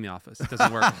 I've seen The Office. It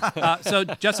doesn't work. So,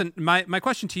 Justin, my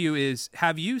question to you is,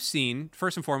 have you seen,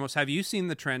 first and foremost, have you seen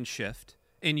the trend shift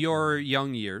in your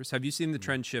young years? Have you seen the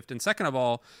trend shift? And second of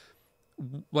all,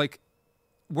 like,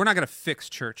 we're not going to fix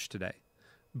church today,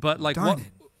 but like, Darn it.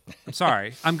 I'm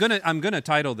sorry. I'm gonna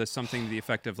title this something to the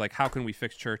effect of like, how can we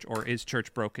fix church, or is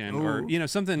church broken, or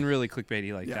something really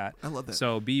clickbaity like that. I love that.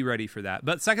 So be ready for that.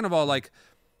 But second of all, like,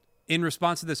 in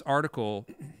response to this article,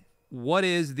 what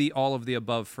is the all of the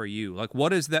above for you? Like,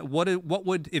 what is that? What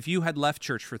would, if you had left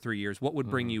church for 3 years, what would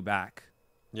bring you back?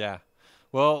 Yeah.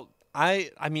 Well,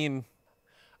 I mean,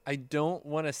 I don't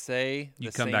want to say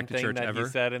the come same back to thing church that ever? he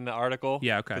said in the article.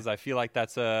 Yeah, okay. Because I feel like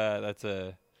that's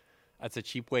a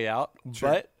cheap way out. Sure.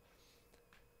 But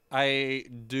I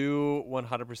do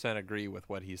 100% agree with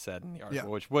what he said in the article.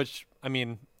 Yeah. Which I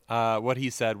mean, what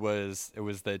he said was, it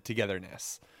was the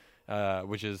togetherness,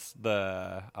 which is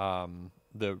the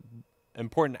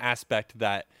important aspect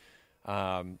that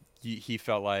he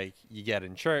felt like you get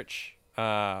in church,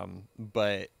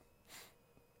 but.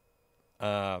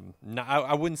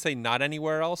 I wouldn't say not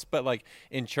anywhere else, but like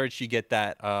in church you get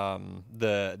that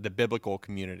the biblical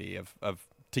community of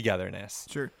togetherness.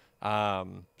 Sure.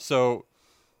 So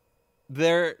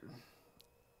there,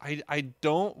 I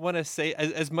don't want to say,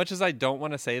 as much as I don't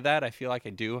want to say that, I feel like I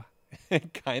do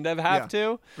kind of have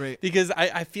to, Right. because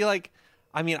I feel like,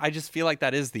 I mean, I just feel like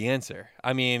that is the answer.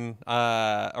 I mean,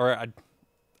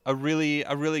 a really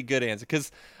good answer,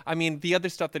 because I mean the other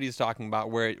stuff that he's talking about,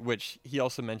 which he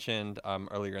also mentioned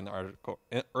earlier in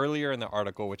the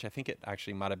article, which I think it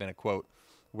actually might have been a quote,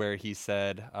 where he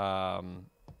said, I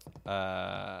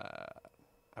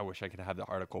wish I could have the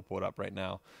article pulled up right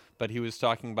now, but he was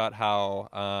talking about how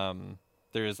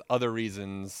there's other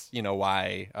reasons,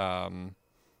 why.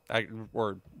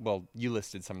 You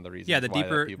listed some of the reasons. Yeah, the why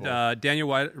deeper. People...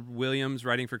 Daniel Williams,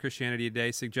 writing for Christianity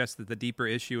Today, suggests that the deeper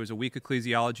issue is a weak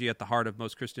ecclesiology at the heart of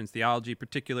most Christians' theology,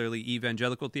 particularly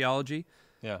evangelical theology.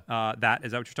 Yeah. Is that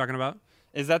what you're talking about?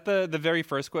 Is that the very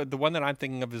first quote? The one that I'm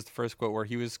thinking of is the first quote where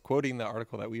he was quoting the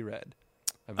article that we read.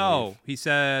 Oh, he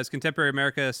says contemporary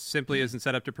America simply isn't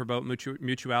set up to promote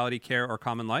mutuality, care, or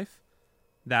common life.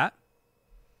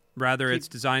 Rather, it's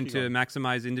designed to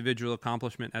maximize individual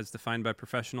accomplishment as defined by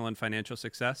professional and financial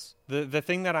success. The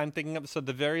thing that I'm thinking of, so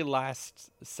the very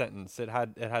last sentence, it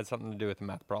had something to do with the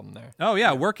math problem there. Oh,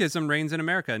 yeah. Workism reigns in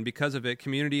America, and because of it,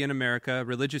 community in America,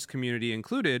 religious community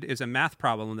included, is a math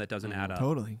problem that doesn't add up.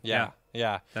 Totally. Yeah.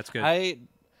 That's good.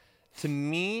 To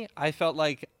me, I felt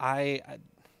like I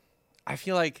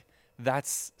feel like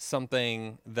that's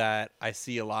something that I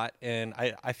see a lot, and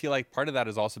I feel like part of that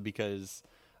is also because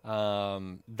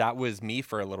that was me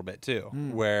for a little bit too,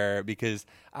 because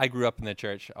I grew up in the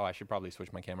church. Oh, I should probably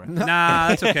switch my camera. Nah,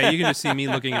 that's okay. You can just see me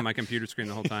looking at my computer screen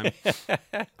the whole time.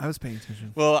 I was paying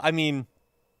attention. Well, I mean,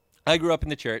 I grew up in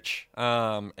the church,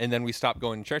 and then we stopped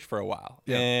going to church for a while.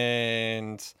 Yeah.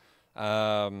 And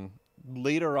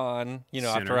later on,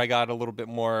 after I got a little bit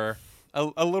more,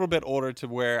 a little bit older to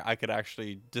where I could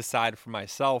actually decide for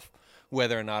myself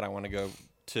whether or not I want to go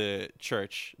to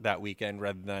church that weekend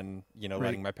rather than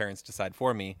letting my parents decide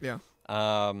for me. Yeah.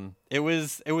 It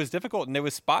was difficult and it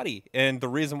was spotty, and the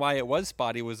reason why it was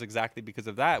spotty was exactly because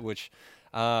of that, which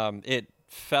it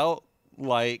felt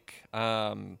like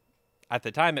at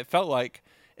the time if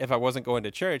I wasn't going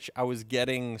to church, I was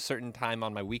getting certain time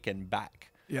on my weekend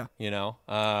back. Yeah.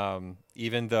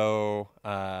 Even though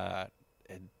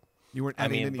you weren't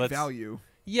adding any value.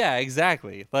 Yeah,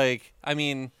 exactly. Like, I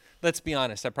mean, let's be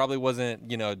honest. I probably wasn't,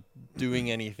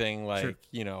 doing anything like,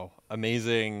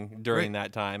 amazing during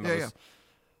that time. Yeah,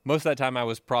 Most of that time I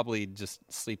was probably just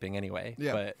sleeping anyway.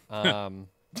 Yeah. But,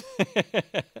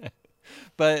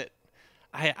 but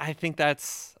I think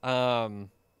that's, I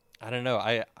don't know.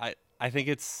 I think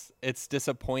it's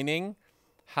disappointing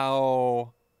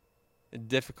how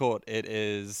difficult it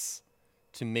is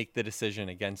to make the decision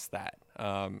against that.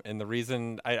 And the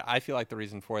reason I feel like the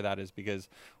reason for that is because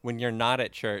when you're not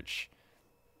at church,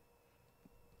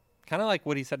 kind of like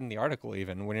what he said in the article,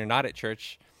 even when you're not at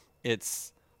church,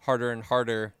 it's harder and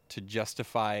harder to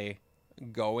justify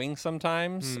going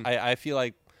sometimes. I feel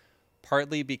like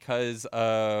partly because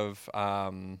of,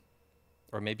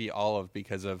 or maybe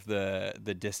because of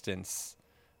the distance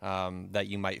that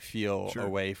you might feel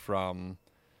away from,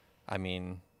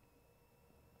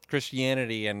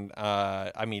 Christianity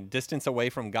and distance away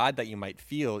from God that you might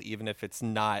feel, even if it's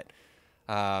not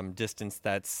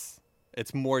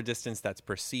it's more distance that's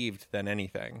perceived than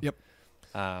anything. Yep.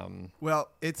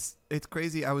 Well, it's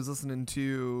crazy. I was listening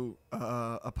to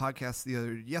a podcast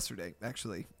yesterday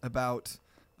actually about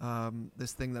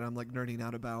this thing that I'm like nerding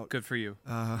out about. Good for you.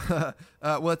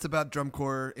 Well, it's about drum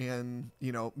corps and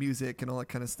music and all that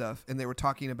kind of stuff, and they were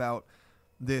talking about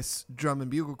this drum and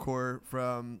bugle corps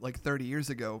from like 30 years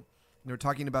ago. And they were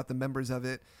talking about the members of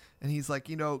it, and he's like,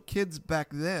 kids back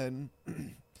then,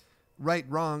 right,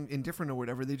 wrong, indifferent or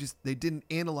whatever, they didn't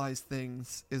analyze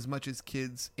things as much as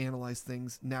kids analyze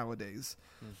things nowadays.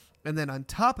 And then on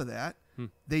top of that,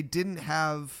 they didn't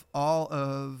have all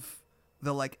of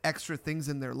the like extra things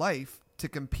in their life to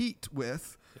compete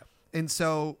with. Yep. And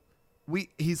so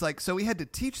he's like, so we had to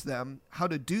teach them how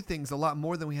to do things a lot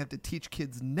more than we have to teach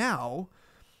kids now.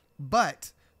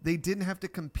 But they didn't have to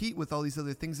compete with all these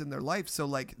other things in their life. So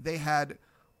like they had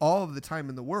all of the time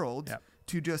in the world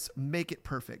to just make it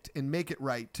perfect and make it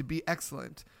right, to be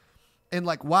excellent. And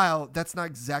like, while that's not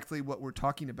exactly what we're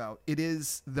talking about, it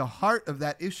is the heart of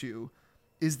that issue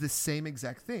is the same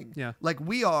exact thing. Yeah. Like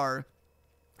we are,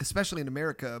 especially in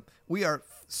America, we are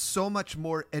so much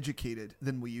more educated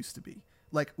than we used to be.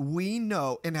 Like we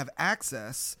know and have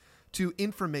access to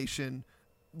information,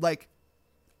 like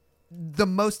the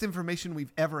most information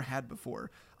we've ever had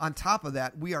before. On top of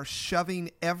that, we are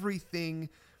shoving everything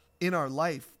in our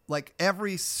life, like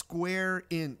every square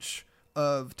inch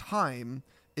of time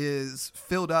is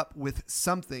filled up with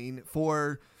something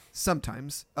for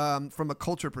sometimes from a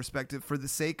culture perspective, for the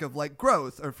sake of like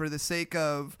growth or for the sake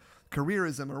of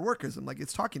careerism or workism, like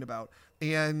it's talking about.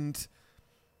 And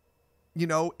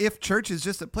if church is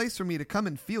just a place for me to come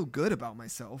and feel good about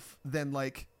myself, then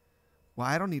like, well,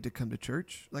 I don't need to come to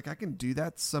church. Like I can do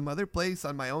that some other place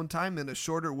on my own time in a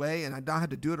shorter way, and I don't have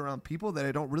to do it around people that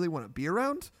I don't really want to be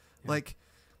around. Yeah. Like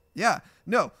Yeah.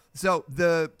 No. So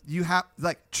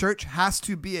church has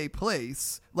to be a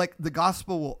place, like the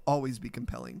gospel will always be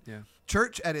compelling. Yeah.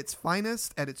 Church at its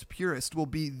finest, at its purest, will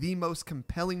be the most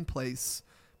compelling place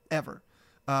ever.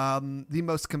 The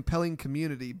most compelling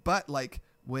community. But like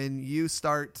when you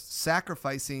start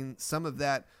sacrificing some of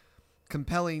that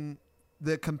compelling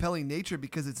nature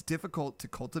because it's difficult to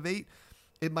cultivate,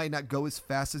 it might not go as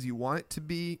fast as you want it to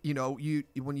be. You know,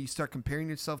 when you start comparing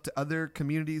yourself to other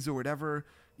communities or whatever,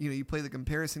 you know, you play the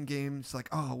comparison game. It's like,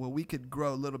 oh, well, we could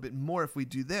grow a little bit more if we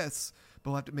do this,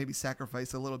 but we'll have to maybe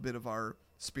sacrifice a little bit of our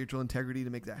spiritual integrity to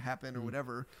make that happen or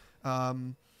whatever.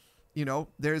 You know,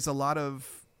 there's a lot of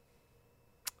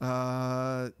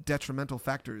detrimental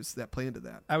factors that play into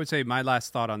that. I would say my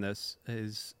last thought on this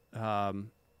is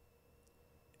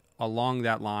along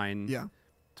that line. Yeah.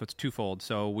 So it's twofold.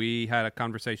 So we had a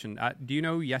conversation. Do you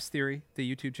know Yes Theory,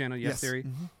 the YouTube channel Yes Theory?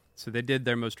 Mm-hmm. So they did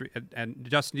their most and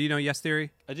Justin, do you know Yes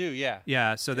Theory? I do, yeah.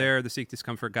 Yeah, so they're the Seek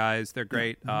Discomfort guys. They're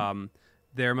great. Mm-hmm.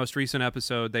 Their most recent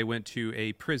episode, they went to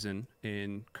a prison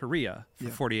in Korea for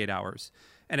 48 hours.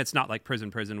 And it's not like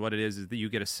prison. What it is that you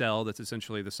get a cell that's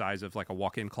essentially the size of like a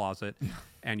walk-in closet,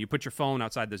 and you put your phone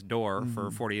outside this door for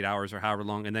 48 hours or however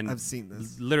long, and then I've seen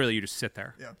this. Literally, you just sit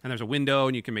there. Yeah. And there's a window,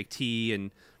 and you can make tea,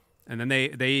 and then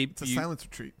It's a silence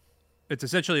retreat. It's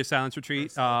essentially a silence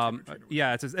retreat. Or a solitude retreat.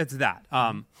 Yeah, it's that.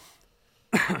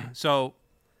 So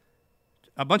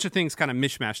a bunch of things kind of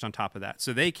mishmashed on top of that.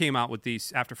 So they came out with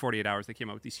these, after 48 hours, they came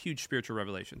out with these huge spiritual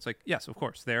revelations. Like, yes, of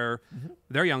course, they're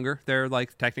younger. They're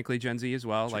like technically Gen Z as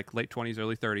well, like late 20s,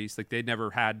 early 30s. Like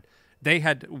they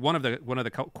had one of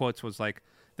the quotes was like,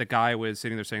 the guy was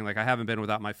sitting there saying like, I haven't been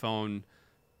without my phone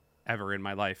ever in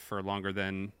my life for longer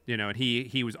than, you know, and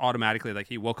he was automatically like,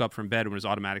 he woke up from bed and was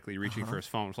automatically reaching for his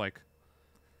phone. It was like,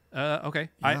 okay.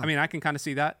 Yeah. I mean, I can kind of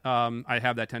see that. I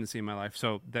have that tendency in my life.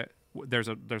 So there's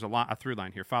a through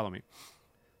line here. Follow me.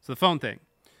 So the phone thing.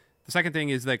 The second thing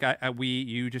is like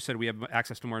you just said we have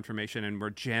access to more information and we're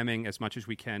jamming as much as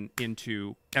we can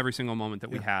into every single moment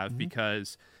that we have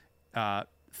because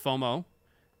FOMO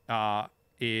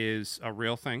is a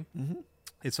real thing.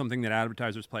 It's something that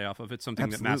advertisers play off of. It's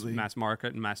something that mass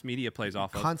market and mass media plays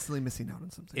off of. Constantly missing out on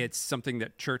something. It's something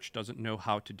that church doesn't know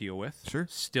how to deal with. Sure.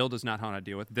 Still does not know how to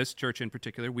deal with. This church in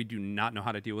particular, we do not know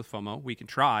how to deal with FOMO. We can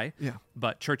try. Yeah.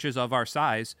 But churches of our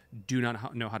size do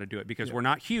not know how to do it because we're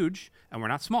not huge and we're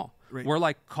not small. Right. We're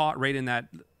like caught right in that,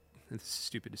 it's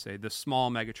stupid to say, the small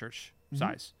megachurch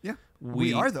size. Yeah.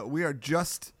 We are, though. We are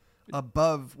just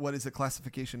above what is a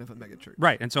classification of a megachurch.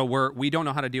 Right. And so we don't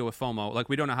know how to deal with FOMO. Like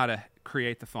we don't know how to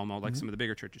create the FOMO like some of the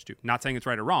bigger churches do. Not saying it's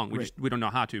right or wrong. We don't know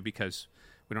how to because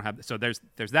we don't have. So there's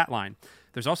that line.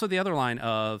 There's also the other line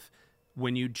of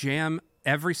when you jam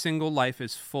every single life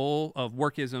is full of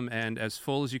workism and as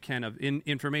full as you can of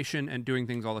information and doing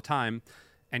things all the time,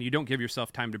 and you don't give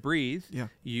yourself time to breathe. Yeah.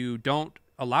 You don't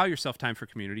allow yourself time for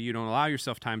community. You don't allow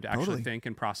yourself time to actually Totally. think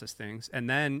and process things. And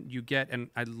then you get, and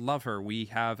I love her. We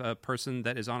have a person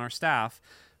that is on our staff.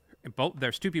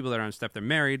 There's two people that are on staff. They're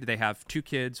married. They have 2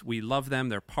 kids. We love them.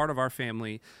 They're part of our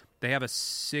family. They have a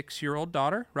 6-year-old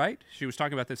daughter, right? She was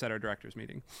talking about this at our director's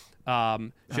meeting. She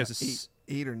has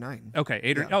 8 or 9. Okay,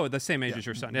 8 or the same age as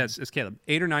your son. Yes, it's Caleb.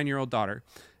 8 or 9-year-old daughter,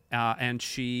 and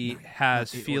she has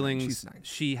feelings.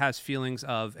 She has feelings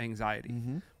of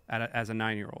anxiety as a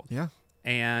 9-year-old. Yeah.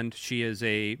 And she is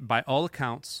by all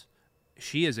accounts,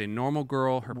 she is a normal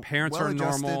girl. Her parents are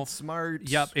normal, smart.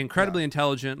 Yep, incredibly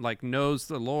intelligent. Like knows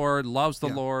the Lord, loves the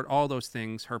Lord, all those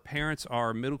things. Her parents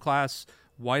are middle class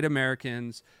white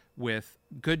Americans with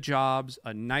good jobs,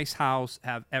 a nice house,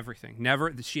 have everything.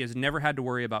 She has never had to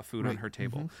worry about food on her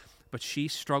table. But she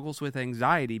struggles with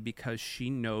anxiety because she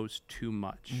knows too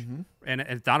much. And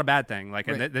it's not a bad thing. Like,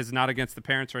 and this is not against the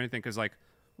parents or anything because, like,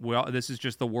 well, this is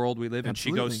just the world we live in.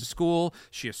 Absolutely. She goes to school.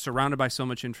 She is surrounded by so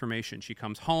much information. She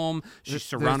comes home. She's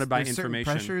surrounded by information.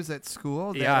 Certain pressures at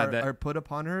school that are put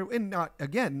upon her. And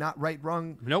not right,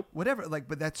 wrong, nope, whatever. Like,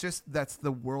 but that's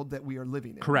the world that we are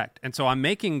living in. Correct. And so I'm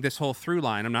making this whole through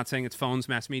line. I'm not saying it's phones,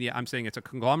 mass media. I'm saying it's a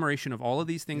conglomeration of all of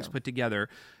these things put together.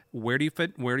 Where do you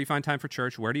fit? Where do you find time for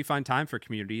church? Where do you find time for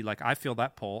community? Like, I feel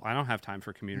that pull. I don't have time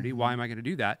for community. Why am I going to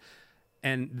do that?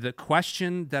 And the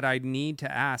question that I need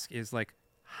to ask is, like,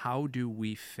 how do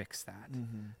we fix that?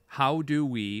 How do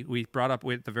we brought up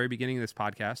at the very beginning of this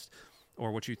podcast,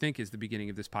 or what you think is the beginning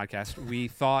of this podcast, we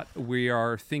thought we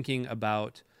are thinking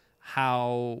about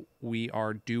how we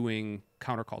are doing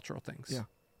countercultural things. Yeah.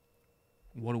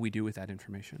 What do we do with that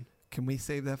information? Can we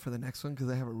save that for the next one? Because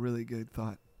I have a really good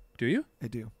thought. Do you? I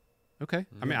do. Okay.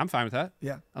 I mean, I'm fine with that.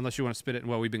 Yeah. Unless you want to spit it.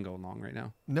 Well, we've been going long right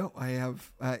now. No, I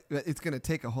have. It's going to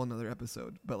take a whole nother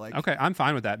episode, but like. Okay, I'm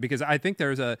fine with that because I think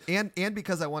there's a and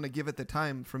because I want to give it the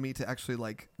time for me to actually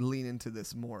like lean into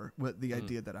this more with the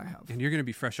idea that I have. and you're going to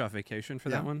be fresh off vacation for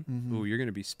that one. Mm-hmm. Ooh, you're going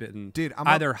to be spitting, Dude, I'm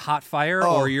either hot fire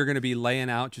Oh. or you're going to be laying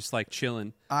out just like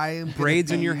chilling. I am gonna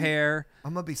Braids in your be- hair.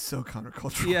 I'm gonna be so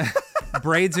countercultural. Yeah,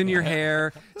 braids in your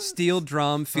hair, steel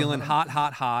drum, feeling hot.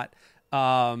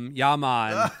 Yeah,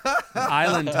 man.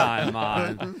 Island time,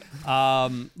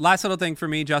 man. Last little thing for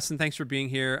me, Justin. Thanks for being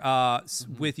here.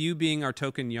 With you being our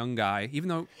token young guy, even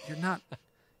though you're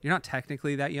not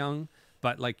technically that young,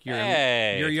 but like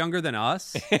you're younger than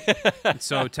us,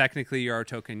 so technically you're our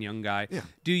token young guy. Yeah.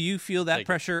 Do you feel that Thank you.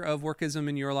 pressure of workism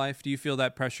in your life? Do you feel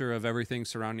that pressure of everything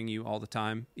surrounding you all the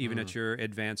time, even at your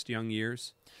advanced young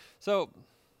years? So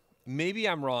maybe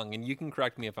I'm wrong, and you can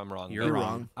correct me if I'm wrong. You're but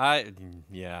wrong. I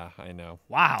know.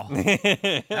 Wow,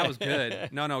 that was good.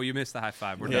 No, you missed the high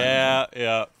five. We're done.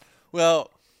 Yeah.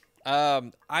 Well,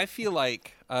 I feel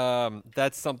like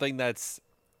that's something that's,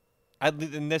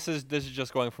 and this is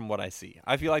just going from what I see.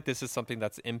 I feel like this is something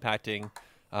that's impacting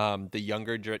the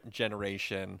younger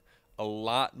generation a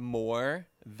lot more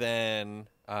than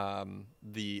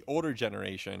the older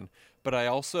generation. But I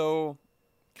also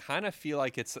kind of feel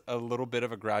like it's a little bit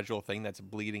of a gradual thing that's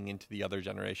bleeding into the other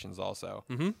generations also.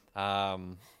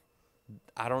 Mm-hmm.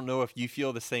 I don't know if you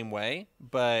feel the same way,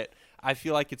 but I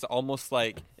feel like it's almost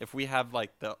like if we have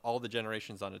like all the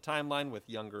generations on a timeline with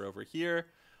younger over here,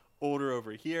 older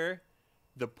over here,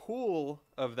 the pool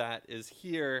of that is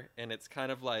here, and it's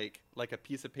kind of like a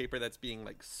piece of paper that's being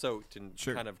like soaked and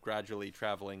Sure. kind of gradually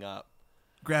traveling up.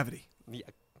 Gravity. Yeah,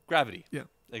 gravity. Yeah.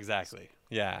 Exactly.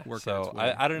 Yeah. Work so its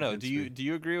way I don't know. against Do me.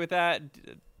 you agree with that?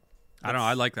 I don't know.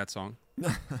 I like that song.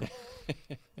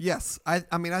 Yes,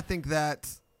 I mean I think that.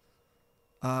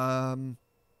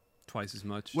 Twice as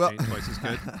much. Well- Ain't twice as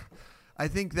good. I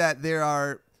think that there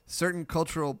are certain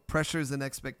cultural pressures and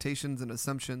expectations and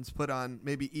assumptions put on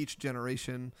maybe each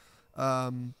generation,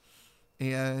 and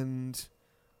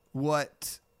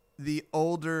what the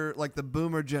older, like the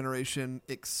boomer generation,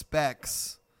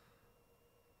 expects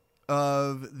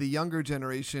of the younger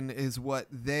generation is what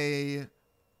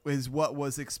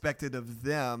was expected of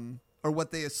them, or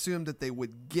what they assumed that they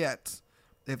would get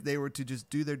if they were to just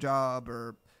do their job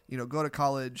or go to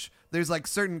college. There's like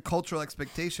certain cultural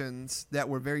expectations that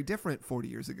were very different 40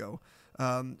 years ago,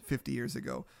 50 years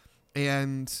ago.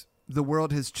 And the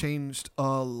world has changed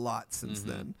a lot since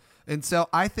then. And so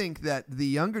I think that the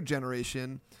younger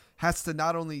generation has to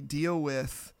not only deal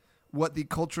with what the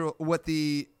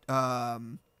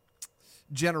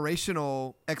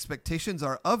generational expectations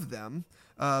are of them,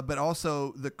 but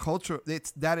also the culture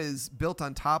that is built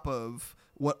on top of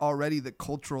what already the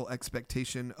cultural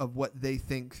expectation of what they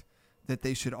think that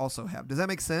they should also have. Does that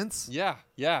make sense? Yeah,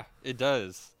 it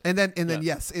does. And then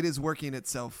yes, it is working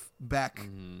itself back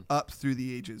up through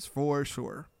the ages for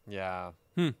sure. Yeah.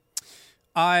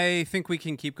 I think we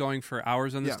can keep going for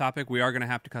hours on this Yeah. topic. We are going to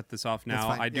have to cut this off now. That's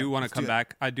fine. I do Yeah, want to let's come do it.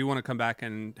 back. I do want to come back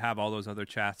and have all those other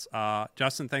chats.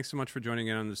 Justin, thanks so much for joining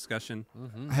in on the discussion.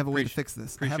 I have a way to Appreci- fix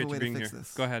this. I Appreciate have a you way being to fix here.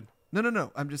 this. Go ahead.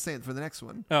 No. I'm just saying for the next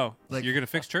one. Oh, Like- you're going to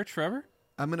fix church forever?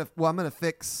 I'm gonna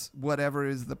fix whatever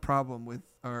is the problem with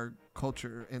our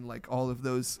culture and like all of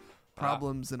those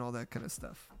problems and all that kind of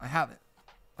stuff. I have it.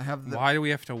 I have the. Why do we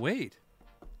have to wait?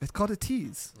 It's called a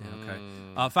tease. Yeah,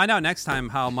 okay. Find out next time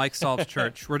how Mike solves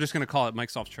church. We're just going to call it Mike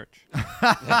solves church.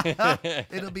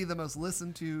 It'll be the most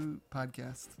listened to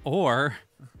podcast. Or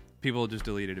people will just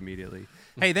delete it immediately.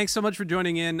 Hey, thanks so much for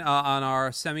joining in on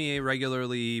our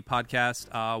semi-regularly podcast.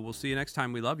 We'll see you next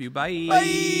time. We love you. Bye.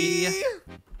 Bye.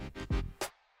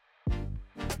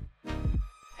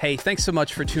 Hey, thanks so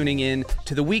much for tuning in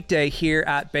to the weekday here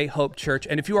at Bay Hope Church.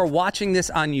 And if you are watching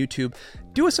this on YouTube,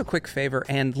 do us a quick favor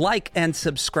and like and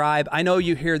subscribe. I know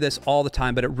you hear this all the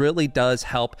time, but it really does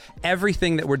help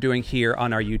everything that we're doing here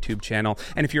on our YouTube channel.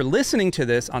 And if you're listening to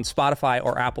this on Spotify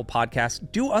or Apple Podcasts,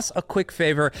 do us a quick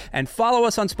favor and follow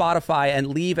us on Spotify and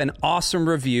leave an awesome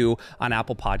review on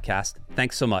Apple Podcasts.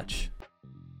 Thanks so much.